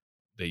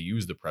they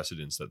use the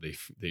precedents that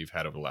they've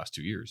had over the last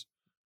 2 years,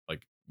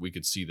 like, we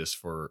could see this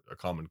for a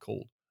common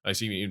cold. I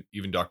see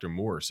even Dr.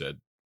 Moore said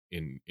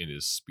in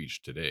his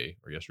speech today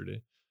or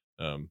yesterday,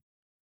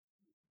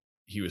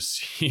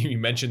 he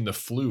mentioned the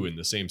flu in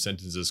the same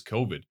sentence as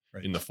COVID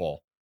Right. in the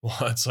fall. Well,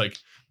 it's like,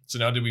 so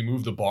now did we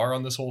move the bar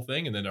on this whole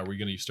thing? And then are we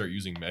going to start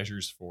using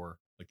measures for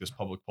like this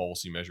public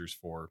policy measures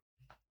for,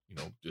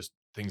 just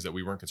things that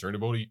we weren't concerned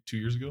about 2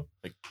 years ago?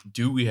 Like,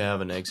 do we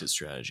have an exit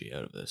strategy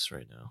out of this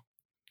right now?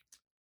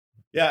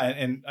 Yeah,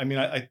 and I mean,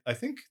 I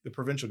think the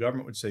provincial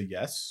government would say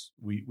yes,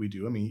 we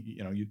do. I mean,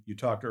 you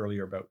talked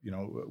earlier about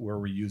where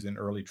we use in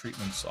early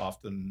treatments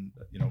often,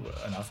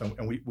 enough,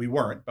 and we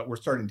weren't, but we're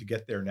starting to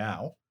get there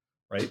now,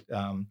 right?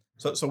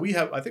 So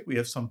I think we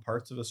have some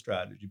parts of a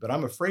strategy, but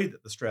I'm afraid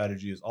that the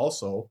strategy is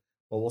also,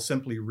 well, we'll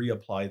simply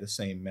reapply the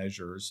same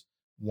measures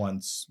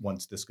once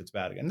this gets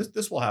bad again.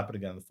 This will happen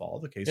again in the fall.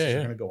 The cases are Yeah,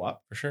 going to go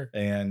up for sure.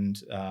 and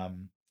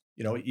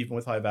even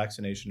with high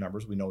vaccination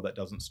numbers, we know that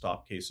doesn't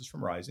stop cases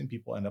from rising.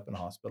 People end up in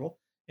hospital,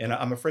 and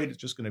I'm afraid it's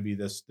just going to be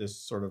this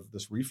sort of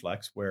this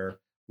reflex where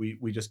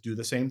we just do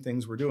the same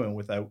things we're doing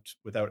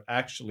without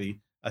actually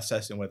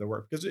assessing whether they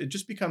work, because it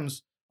just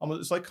becomes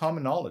almost, it's like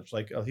common knowledge.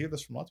 Like, I'll hear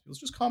this from lots of people. It's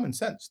just common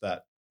sense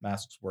that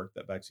masks work,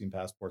 that vaccine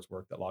passports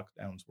work, that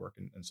lockdowns work,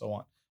 and so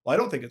on. Well, I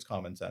don't think it's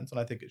common sense, and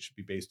I think it should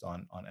be based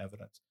on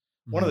evidence.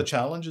 One of the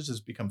challenges has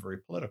become very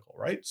political,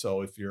 right?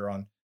 So if you're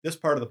on this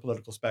part of the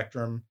political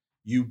spectrum,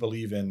 you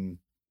believe in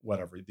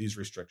whatever these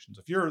restrictions.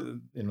 If you're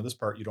this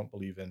part, you don't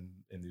believe in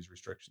these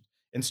restrictions,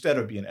 instead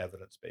of being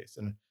evidence based.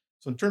 And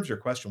so, in terms of your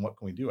question, what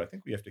can we do? I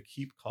think we have to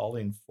keep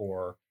calling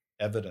for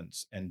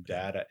evidence and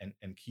data,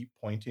 and keep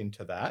pointing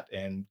to that,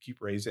 and keep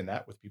raising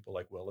that with people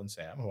like Will and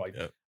Sam, who I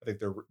think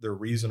they're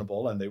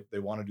reasonable, and they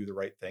want to do the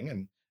right thing,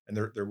 and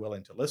they're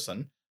willing to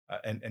listen,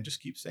 and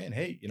just keep saying,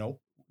 hey,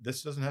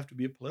 this doesn't have to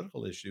be a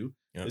political issue.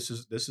 Yep.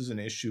 This is an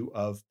issue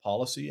of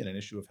policy, and an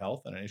issue of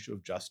health, and an issue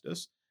of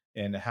justice.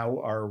 And how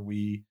are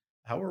we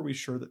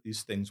sure that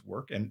these things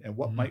work, and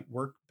what might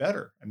work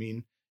better? I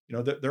mean,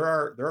 there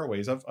are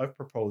ways. I've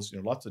proposed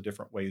lots of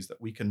different ways that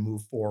we can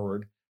move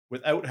forward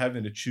without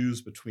having to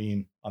choose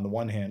between, on the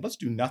one hand, let's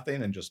do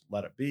nothing and just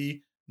let it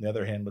be, on the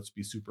other hand, let's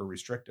be super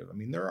restrictive. I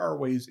mean, there are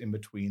ways in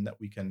between that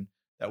we can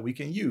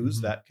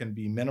use that can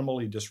be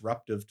minimally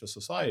disruptive to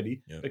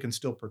society, but can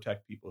still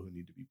protect people who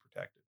need to be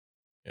protected.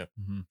 Yep,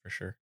 for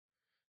sure.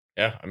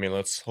 Yeah, I mean,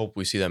 let's hope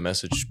we see that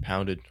message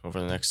pounded over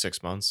the next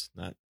 6 months,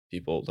 that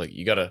people, like,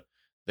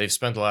 they've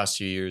spent the last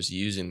few years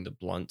using the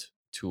blunt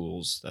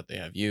tools that they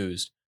have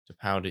used to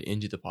pound it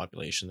into the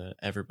population that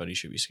everybody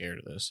should be scared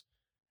of this.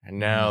 And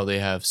now they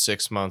have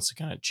 6 months to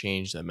kind of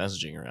change that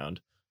messaging around.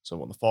 So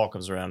when the fall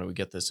comes around and we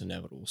get this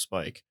inevitable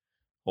spike,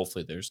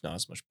 hopefully there's not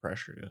as much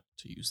pressure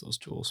to use those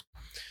tools.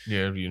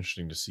 Yeah, it'd be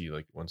interesting to see,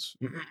 like, once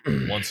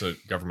the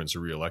governments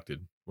are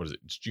reelected. What is it?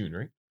 It's June,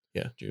 right?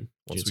 Yeah, June.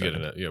 Once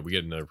we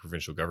get another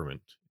provincial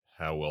government,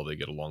 how well they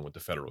get along with the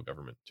federal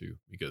government too,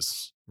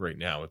 because right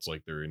now it's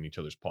like they're in each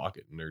other's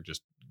pocket and they're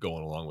just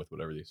going along with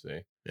whatever they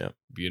say. Yeah, it'd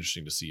be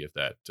interesting to see if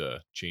that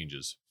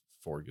changes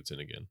before it gets in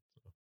again.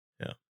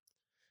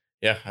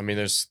 Yeah. I mean,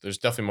 there's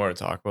definitely more to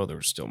talk about. There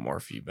was still more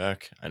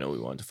feedback. I know we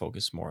wanted to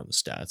focus more on the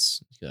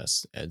stats.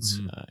 That's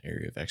Ed's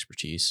area of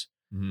expertise.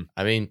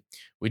 I mean,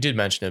 we did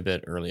mention a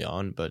bit early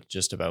on, but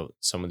just about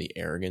some of the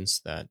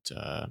arrogance that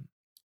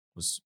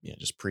was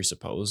just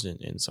presupposed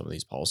in some of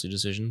these policy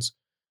decisions,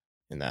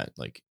 and that,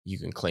 like, you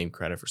can claim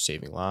credit for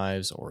saving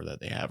lives, or that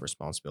they have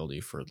responsibility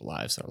for the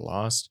lives that are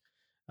lost.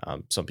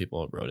 Some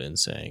people wrote in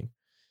saying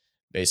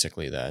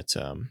basically that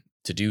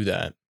to do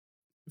that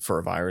for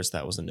a virus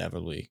that was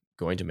inevitably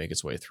going to make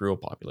its way through a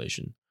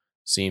population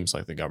seems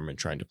like the government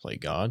trying to play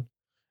God.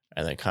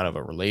 And then, kind of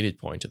a related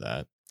point to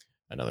that,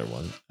 another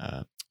one,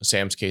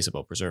 Sam's case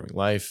about preserving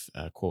life,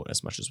 quote,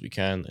 as much as we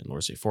can, in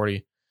Lord Say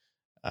 40,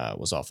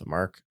 was off the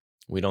mark.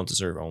 We don't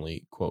deserve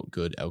only, quote,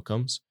 good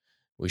outcomes.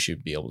 We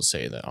should be able to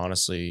say that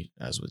honestly,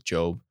 as with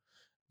Job,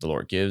 the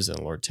Lord gives and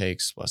the Lord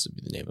takes. Blessed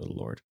be the name of the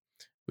Lord.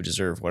 We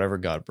deserve whatever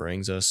God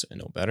brings us and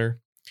no better.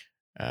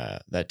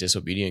 That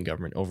disobedient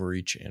government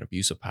overreach and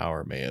abuse of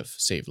power may have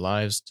saved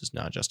lives does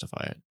not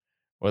justify it.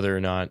 Whether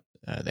or not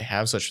they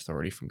have such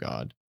authority from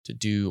God to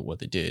do what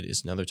they did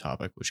is another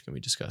topic which can be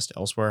discussed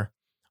elsewhere.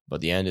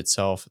 But the end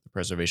itself, the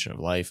preservation of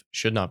life,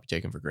 should not be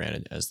taken for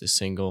granted as the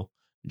single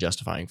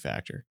justifying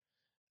factor.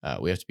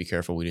 We have to be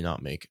careful we do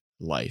not make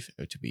life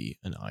out to be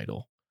an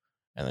idol.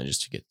 And then,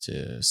 just to get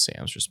to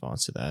Sam's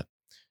response to that,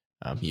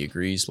 he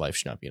agrees life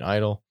should not be an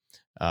idol.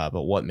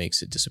 But what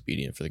makes it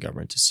disobedient for the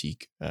government to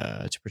seek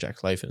to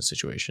protect life in a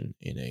situation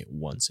in a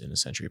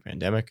once-in-a-century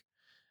pandemic?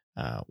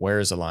 Where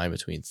is the line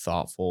between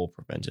thoughtful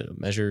preventative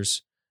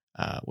measures,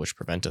 which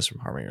prevent us from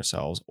harming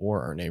ourselves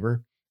or our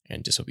neighbor,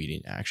 and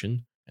disobedient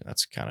action? And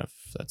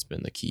that's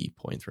been the key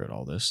point throughout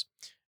all this.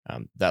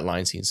 That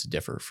line seems to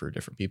differ for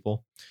different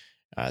people.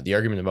 The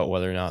argument about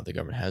whether or not the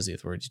government has the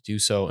authority to do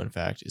so, in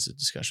fact, is a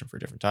discussion for a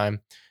different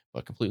time,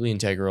 but completely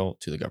integral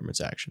to the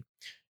government's action.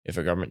 If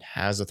a government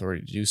has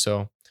authority to do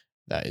so,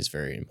 that is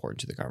very important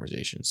to the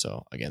conversation.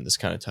 So again, this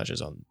kind of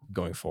touches on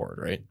going forward,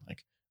 right?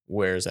 Like,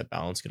 where is that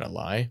balance going to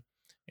lie?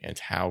 And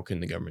how can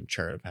the government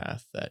chart a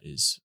path that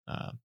is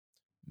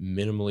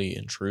minimally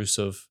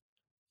intrusive,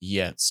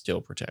 yet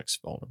still protects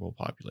vulnerable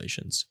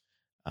populations?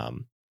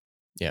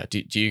 Yeah.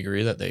 Do you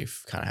agree that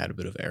they've kind of had a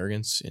bit of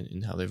arrogance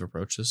in how they've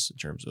approached this in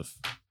terms of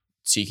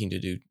seeking to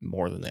do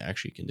more than they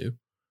actually can do?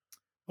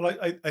 Well,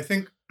 I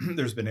think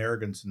there's been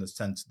arrogance in the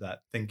sense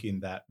that thinking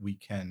that we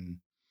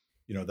can,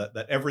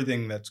 that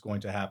everything that's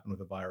going to happen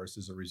with a virus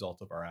is a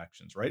result of our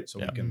actions, right? So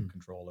we Yeah. can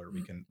control it,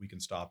 we can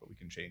stop it, we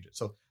can change it.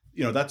 So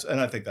that's, and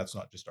I think that's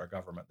not just our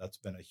government.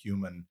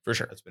 For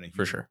sure. That's been a For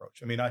human sure.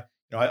 approach. I mean,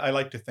 I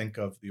like to think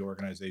of the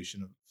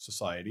organization of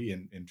society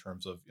in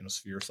terms of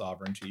sphere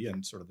sovereignty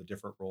and sort of the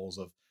different roles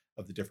of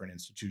the different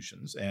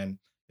institutions. And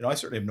I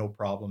certainly have no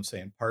problem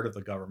saying part of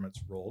the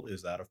government's role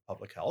is that of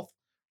public health,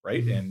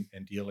 right? Mhm.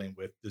 And dealing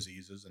with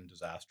diseases and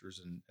disasters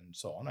and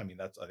so on. I mean,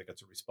 I think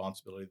it's a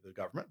responsibility of the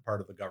government, part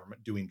of the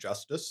government doing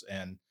justice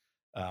and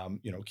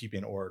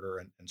keeping order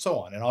and so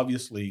on. And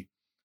obviously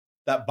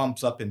that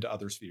bumps up into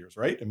other spheres,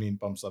 right? I mean,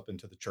 bumps up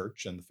into the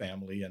church and the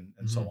family and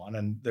so Mhm. on.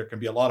 And there can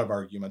be a lot of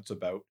arguments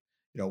about,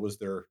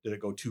 did it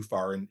go too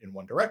far in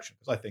one direction?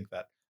 Because I think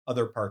that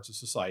other parts of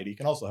society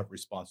can also have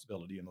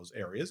responsibility in those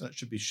areas, and it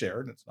should be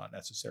shared. And it's not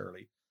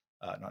necessarily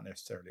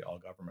all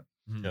government.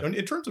 Mhm.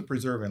 In terms of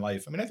preserving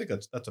life, I mean, I think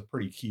that's a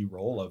pretty key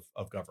role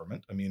of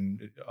government. I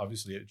mean,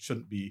 obviously, it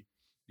shouldn't be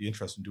the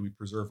interest in do we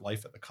preserve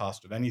life at the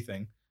cost of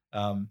anything.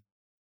 Um,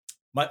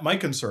 my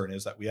concern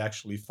is that we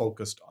actually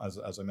focused,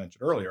 as I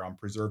mentioned earlier, on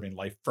preserving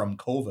life from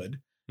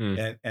COVID,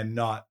 Mm. and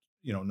not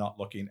not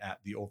looking at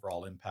the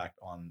overall impact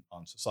on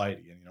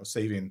society, and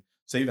saving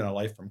a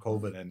life from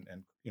COVID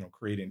and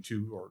creating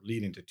two or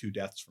leading to two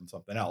deaths from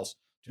something else.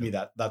 To Yeah.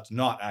 me, that's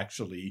not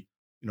actually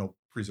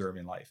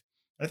preserving life.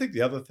 And I think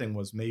the other thing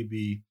was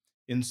maybe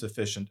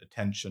insufficient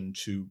attention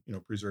to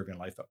preserving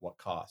life at what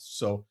cost.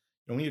 So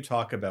when you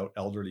talk about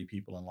elderly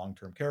people in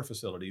long-term care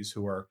facilities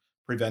who are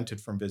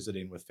prevented from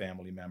visiting with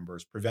family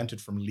members,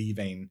 prevented from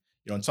leaving.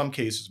 In some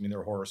cases, I mean, there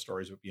are horror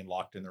stories of being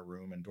locked in their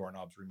room and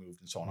doorknobs removed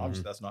and so on.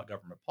 Obviously, Mhm. that's not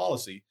government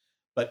policy,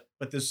 but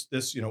this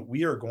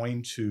we are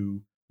going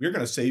to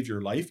save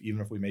your life even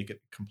if we make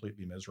it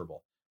completely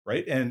miserable,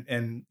 right?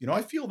 And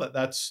I feel that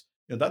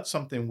that's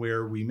something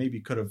where we maybe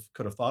could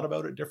have thought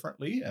about it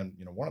differently. And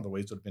one of the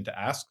ways would have been to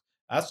ask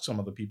some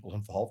of the people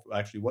involved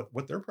actually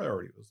what their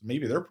priority was.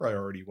 Maybe their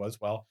priority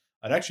was, well,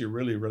 I'd actually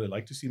really, really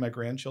like to see my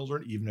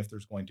grandchildren, even if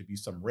there's going to be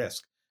some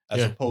risk, as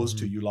Yeah. opposed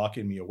to Mhm. you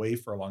locking me away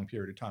for a long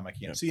period of time. I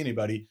Yeah. can't see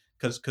anybody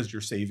because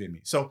you're saving me.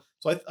 So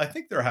I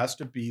think there has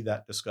to be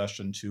that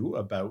discussion too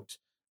about,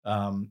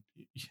 um,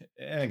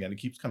 and again, it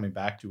keeps coming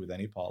back to with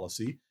any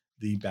policy,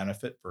 the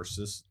benefit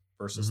versus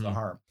the Mhm.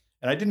 harm.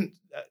 And I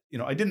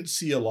didn't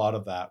see a lot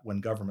of that when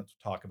governments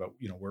talk about,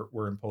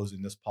 we're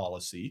imposing this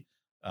policy.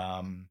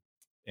 Um,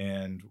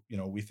 and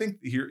we think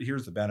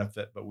here's the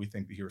benefit, but we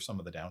think that here's some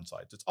of the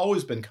downsides. It's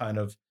always been kind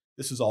of,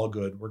 this is all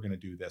good, we're going to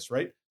do this,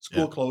 right? Yeah.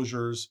 School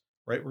closures,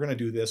 right? We're going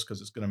to do this because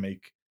it's going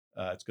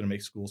to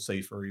make schools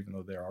safer, even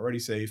though they're already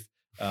safe.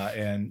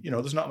 And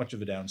there's not much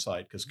of a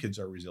downside because kids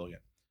are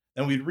resilient.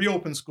 Then we'd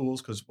reopen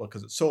schools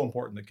because it's so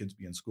important that kids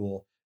be in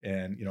school,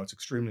 and it's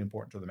extremely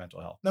important to their mental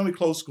health. Then we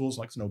close schools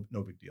like it's no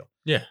big deal.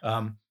 Yeah.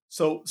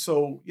 So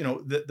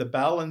the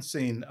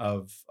balancing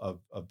of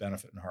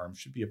benefit and harm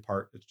should be a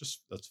part.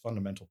 That's a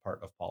fundamental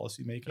part of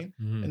policy making,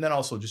 Mhm. and then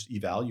also just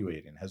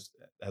evaluating, has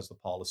the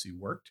policy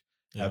worked?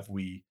 Yeah.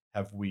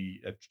 Have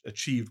we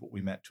achieved what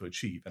we meant to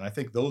achieve? And I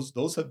think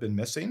those have been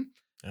missing.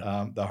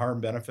 Yeah. The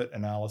harm benefit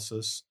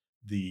analysis,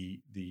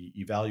 the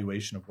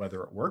evaluation of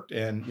whether it worked,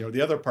 and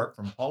the other part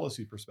from a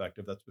policy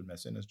perspective that's been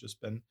missing has just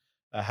been,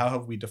 how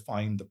have we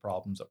defined the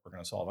problems that we're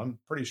going to solve? I'm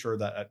pretty sure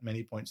that at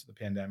many points of the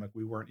pandemic,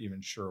 we weren't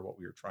even sure what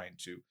we were trying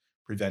to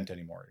prevent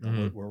anymore.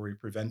 Mhm. Were we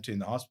preventing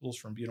the hospitals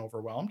from being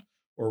overwhelmed,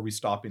 or are we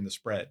stopping the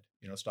spread?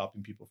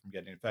 Stopping people from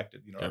getting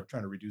infected. Are Yeah. we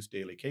trying to reduce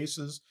daily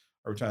cases?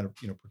 Are we trying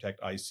to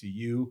protect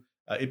ICU?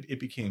 It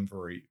became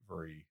very,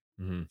 very,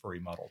 Mhm. very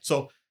muddled.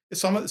 So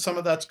some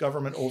of that's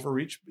government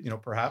overreach.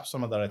 Perhaps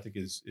some of that I think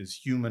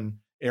is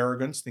human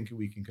arrogance, thinking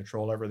we can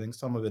control everything.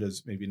 Some of it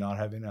is maybe not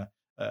having a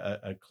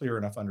clear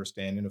enough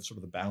understanding of sort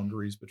of the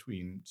boundaries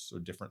between sort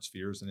of different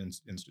spheres and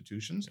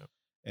institutions. Yeah.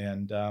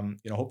 And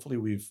hopefully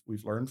we've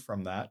learned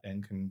from that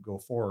and can go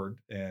forward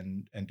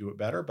and do it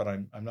better. But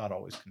I'm not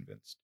always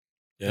convinced.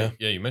 Yeah.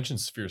 Yeah, you mentioned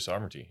sphere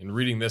sovereignty, and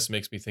reading this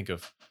makes me think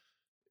of,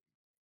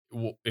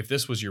 well, if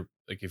this was your,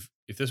 like, if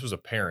this was a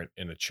parent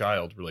and a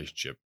child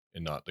relationship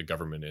and not the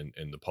government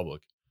and the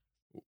public,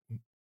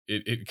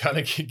 it kind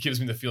of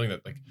gives me the feeling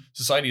that, like,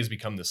 society has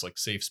become this, like,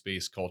 safe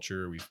space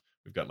culture. We've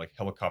got, like,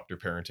 helicopter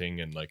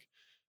parenting, and, like,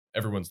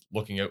 everyone's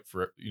looking out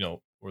for,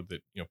 or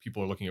that,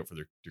 people are looking out for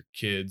their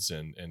kids,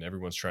 and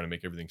everyone's trying to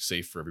make everything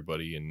safe for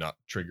everybody and not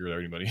trigger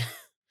anybody.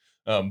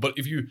 But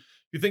if you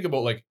think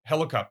about, like,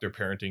 helicopter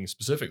parenting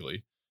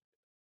specifically,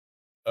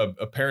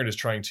 a parent is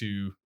trying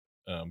to,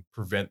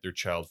 prevent their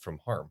child from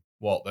harm.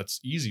 Well, that's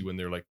easy when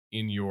they're, like,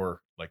 in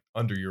your, like,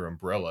 under your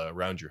umbrella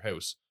around your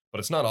house, but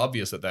it's not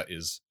obvious that that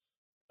is,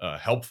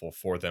 helpful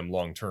for them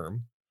long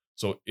term.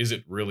 So is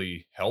it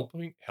really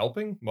helping?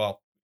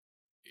 Well,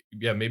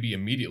 yeah, maybe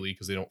immediately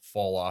because they don't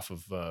fall off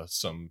of,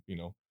 some,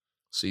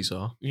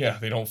 Seesaw. Yeah,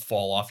 they don't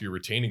fall off your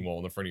retaining wall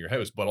in the front of your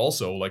house, but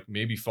also like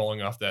maybe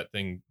falling off that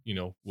thing,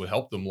 would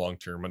help them long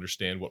term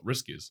understand what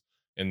risk is,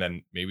 and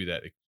then maybe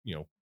that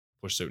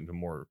pushes out into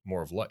more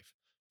of life.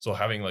 So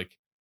having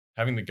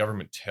the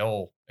government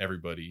tell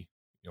everybody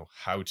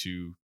how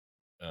to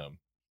um,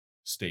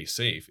 stay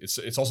safe.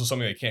 It's also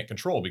something they can't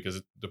control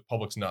because the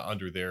public's not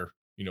under their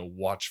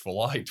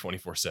watchful eye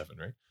 24/7,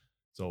 right?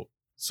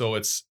 So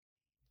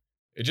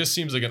it just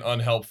seems like an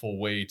unhelpful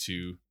way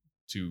to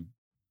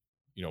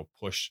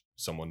push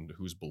someone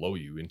who's below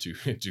you into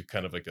into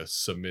kind of like a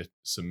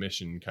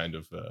submission kind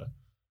of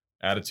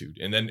attitude.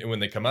 And then when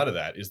they come out of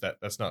that,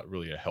 that's not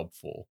really a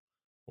helpful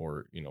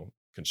or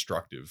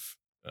constructive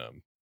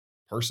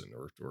person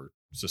or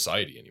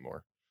society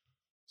anymore.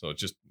 So it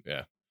just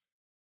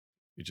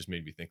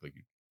made me think like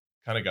you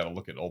kind of got to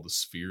look at all the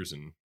spheres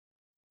and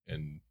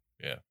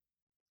yeah,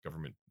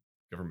 government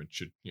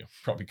should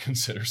probably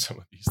consider some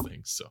of these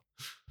things. So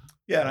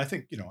Yeah, and I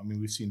think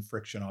we've seen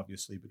friction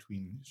obviously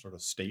between sort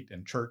of state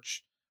and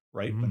church,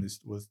 right? When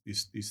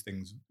these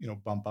things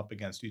bump up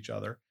against each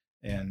other,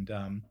 and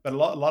but a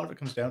lot of it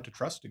comes down to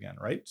trust again,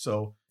 right?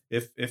 So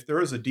if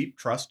there is a deep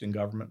trust in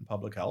government and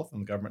public health,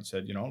 and the government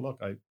said, look,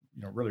 I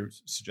really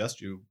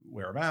suggest you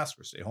wear a mask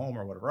or stay home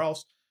or whatever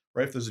else,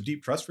 right? If there's a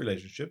deep trust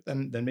relationship,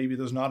 then maybe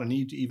there's not a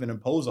need to even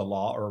impose a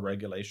law or a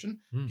regulation.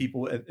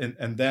 People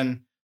and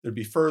then there'd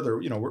be further,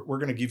 we're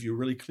going to give you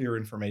really clear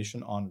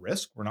information on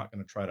risk. We're not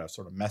going to try to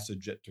sort of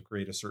message it to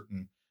create a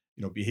certain,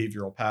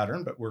 behavioral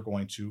pattern, but we're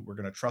going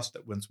to trust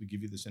that once we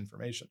give you this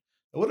information.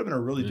 It would have been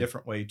a really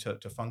different way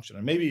to function.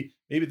 And maybe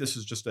this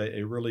is just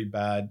a really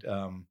bad,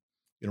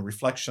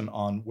 reflection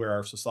on where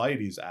our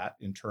society is at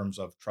in terms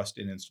of trust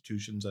in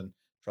institutions and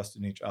trust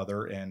in each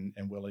other and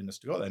willingness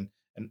to go. And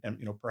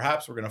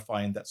perhaps we're going to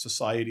find that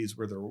societies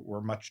where there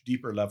were much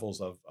deeper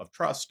levels of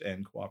trust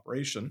and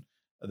cooperation,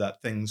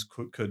 that things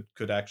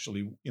could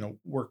actually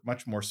work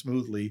much more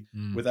smoothly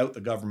without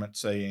the government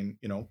saying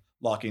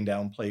locking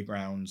down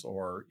playgrounds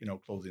or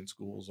closing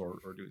schools or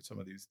doing some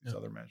of these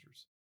other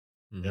measures.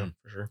 Yeah,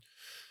 for sure.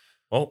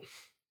 Well,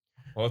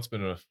 it's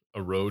been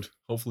a road.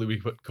 Hopefully we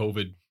put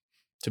COVID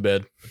to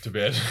bed.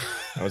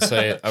 I would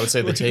say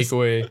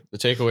the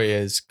takeaway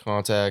is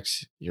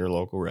contact your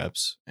local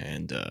reps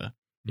and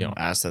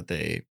ask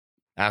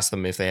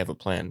them if they have a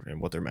plan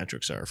and what their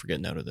metrics are for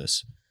getting out of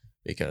this,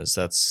 because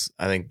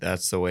I think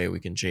that's the way we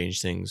can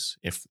change things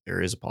if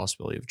there is a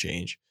possibility of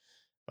change.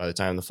 By the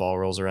time the fall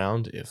rolls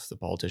around, if the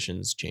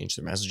politicians change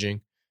their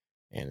messaging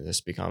and this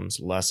becomes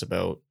less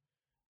about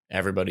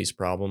everybody's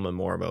problem and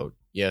more about,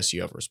 yes,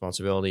 you have a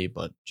responsibility,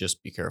 but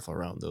just be careful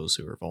around those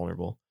who are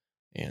vulnerable,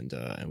 and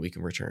we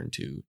can return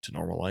to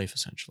normal life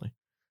essentially.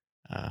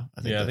 I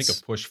think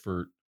a push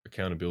for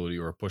accountability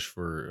or a push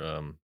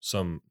for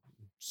some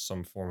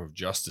form of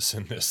justice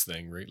in this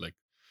thing, right? Like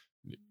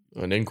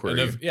an inquiry,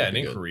 an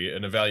inquiry,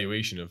 an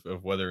evaluation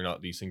of whether or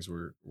not these things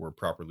were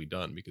properly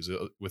done. Because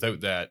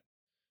without that,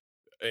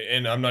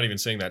 and I'm not even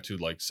saying that to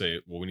like say,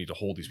 well, we need to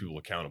hold these people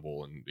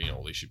accountable, and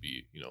they should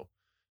be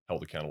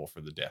held accountable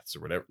for the deaths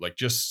or whatever. Like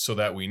just so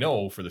that we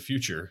know for the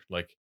future,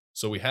 like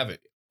so we have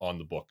it on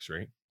the books,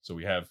 right? So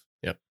we have,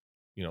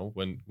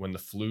 when the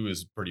flu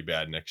is pretty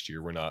bad next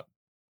year, we're not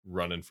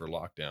running for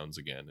lockdowns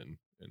again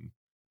and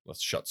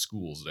let's shut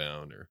schools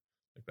down, or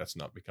like that's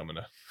not becoming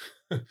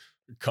a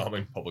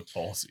common public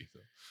policy. So.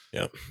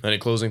 Yeah. Any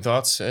closing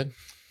thoughts, Ed?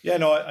 Yeah,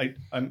 no,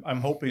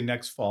 I'm hoping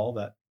next fall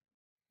that,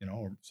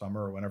 or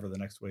summer or whenever the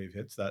next wave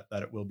hits, that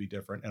it will be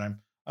different. And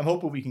I'm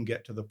hoping we can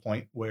get to the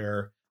point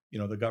where,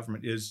 the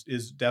government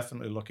is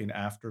definitely looking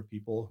after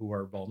people who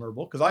are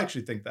vulnerable. Because I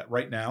actually think that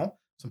right now,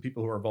 some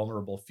people who are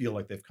vulnerable feel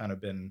like they've kind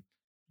of been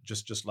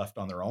just left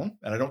on their own.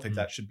 And I don't think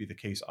that should be the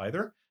case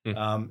either.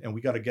 And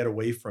we got to get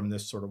away from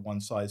this sort of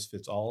one size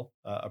fits all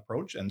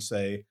approach and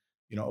say,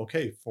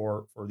 okay,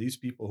 for these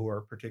people who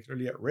are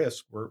particularly at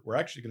risk, we're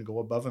actually going to go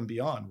above and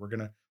beyond. We're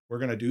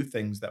going to do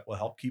things that will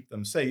help keep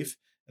them safe.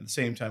 At the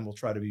same time, we'll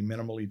try to be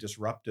minimally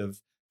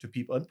disruptive to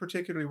people. And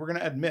particularly, we're going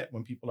to admit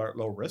when people are at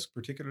low risk,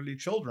 particularly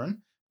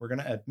children, we're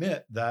going to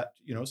admit that,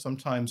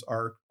 sometimes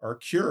our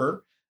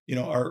cure,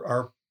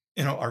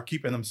 our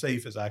keeping them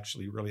safe is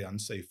actually really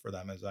unsafe for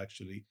them, is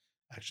actually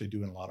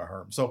doing a lot of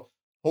harm. So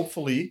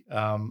hopefully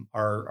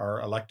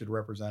our elected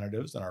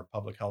representatives and our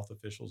public health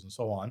officials and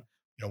so on,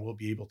 we'll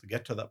be able to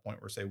get to that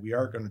point where say we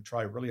are going to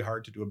try really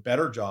hard to do a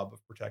better job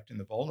of protecting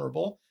the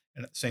vulnerable,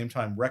 and at the same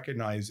time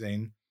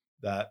recognizing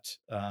that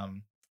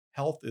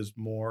health is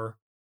more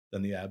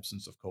than the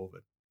absence of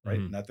COVID, right?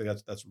 And I think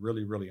that's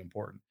really, really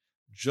important.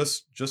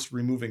 Just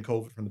removing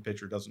COVID from the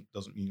picture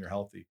doesn't mean you're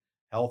healthy.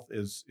 Health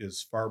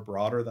is far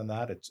broader than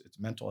that. It's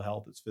mental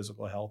health, it's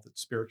physical health,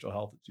 it's spiritual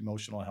health, it's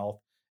emotional health,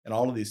 and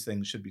all of these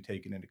things should be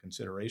taken into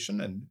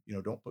consideration. And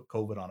don't put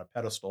COVID on a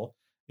pedestal.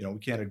 We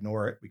can't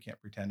ignore it. We can't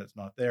pretend it's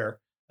not there.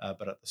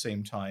 But at the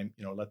same time,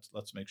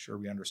 let's make sure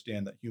we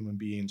understand that human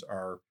beings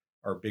are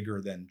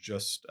bigger than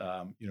just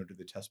do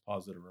they test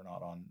positive or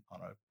not on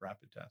a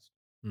rapid test.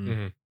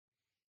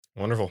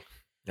 Wonderful.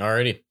 All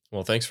righty.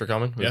 Well, thanks for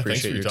coming. We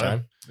appreciate your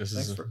time.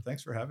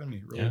 Thanks for having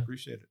me. Really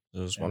appreciate it. It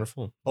was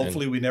wonderful.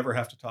 Hopefully we never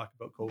have to talk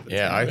about COVID.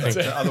 Yeah, I think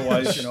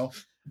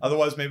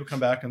otherwise maybe we'll come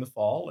back in the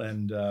fall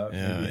and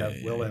maybe have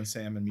Will and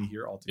Sam and me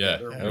here all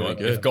together.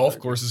 If golf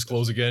courses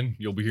close again,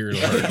 you'll be here in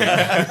a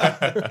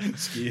heartbeat.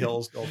 Ski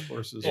hills, golf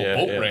courses,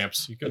 boat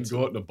ramps. You can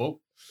go out in a boat.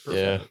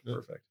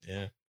 Perfect.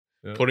 Yeah.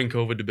 Putting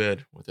COVID to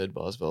bed with Ed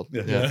Bosveld.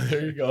 Yeah,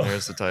 there you go.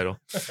 There's the title.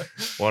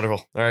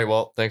 Wonderful. All right.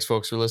 Well, thanks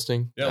folks for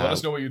listening. Yeah, let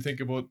us know what you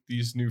think about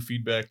these new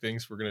feedback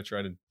things. We're gonna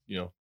try to,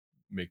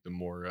 make them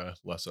more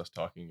less us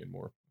talking and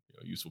more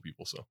useful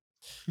people. So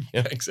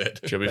yeah, thanks, Ed.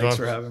 Should be Thanks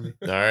fun. for having me.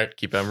 All right.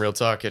 Keep having real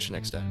talk. Catch you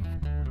next time.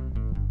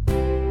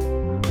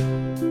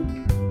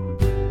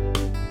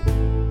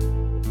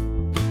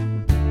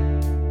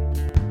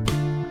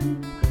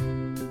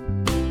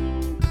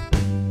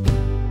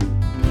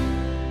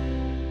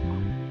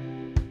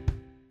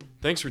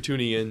 Thanks for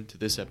tuning in to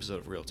this episode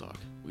of Real Talk.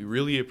 We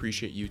really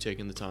appreciate you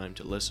taking the time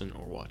to listen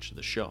or watch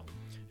the show.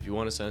 If you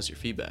want to send us your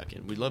feedback,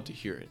 and we'd love to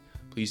hear it,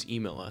 please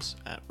email us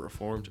at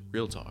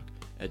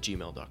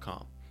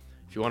reformedrealtalk@gmail.com.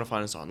 If you want to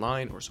find us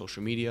online or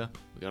social media,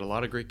 we got a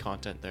lot of great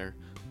content there.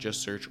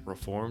 Just search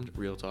Reformed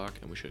Real Talk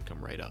and we should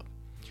come right up.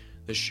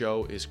 This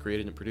show is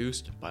created and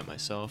produced by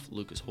myself,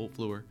 Lucas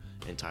Holtfluer,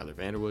 and Tyler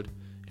Vanderwood,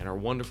 and our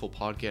wonderful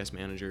podcast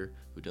manager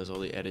who does all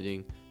the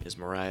editing is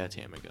Mariah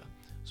Tamiga.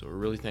 So we're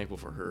really thankful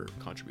for her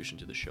contribution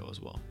to the show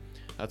as well.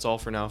 That's all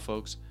for now,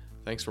 folks.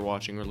 Thanks for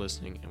watching or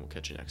listening, and we'll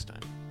catch you next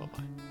time.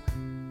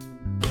 Bye-bye.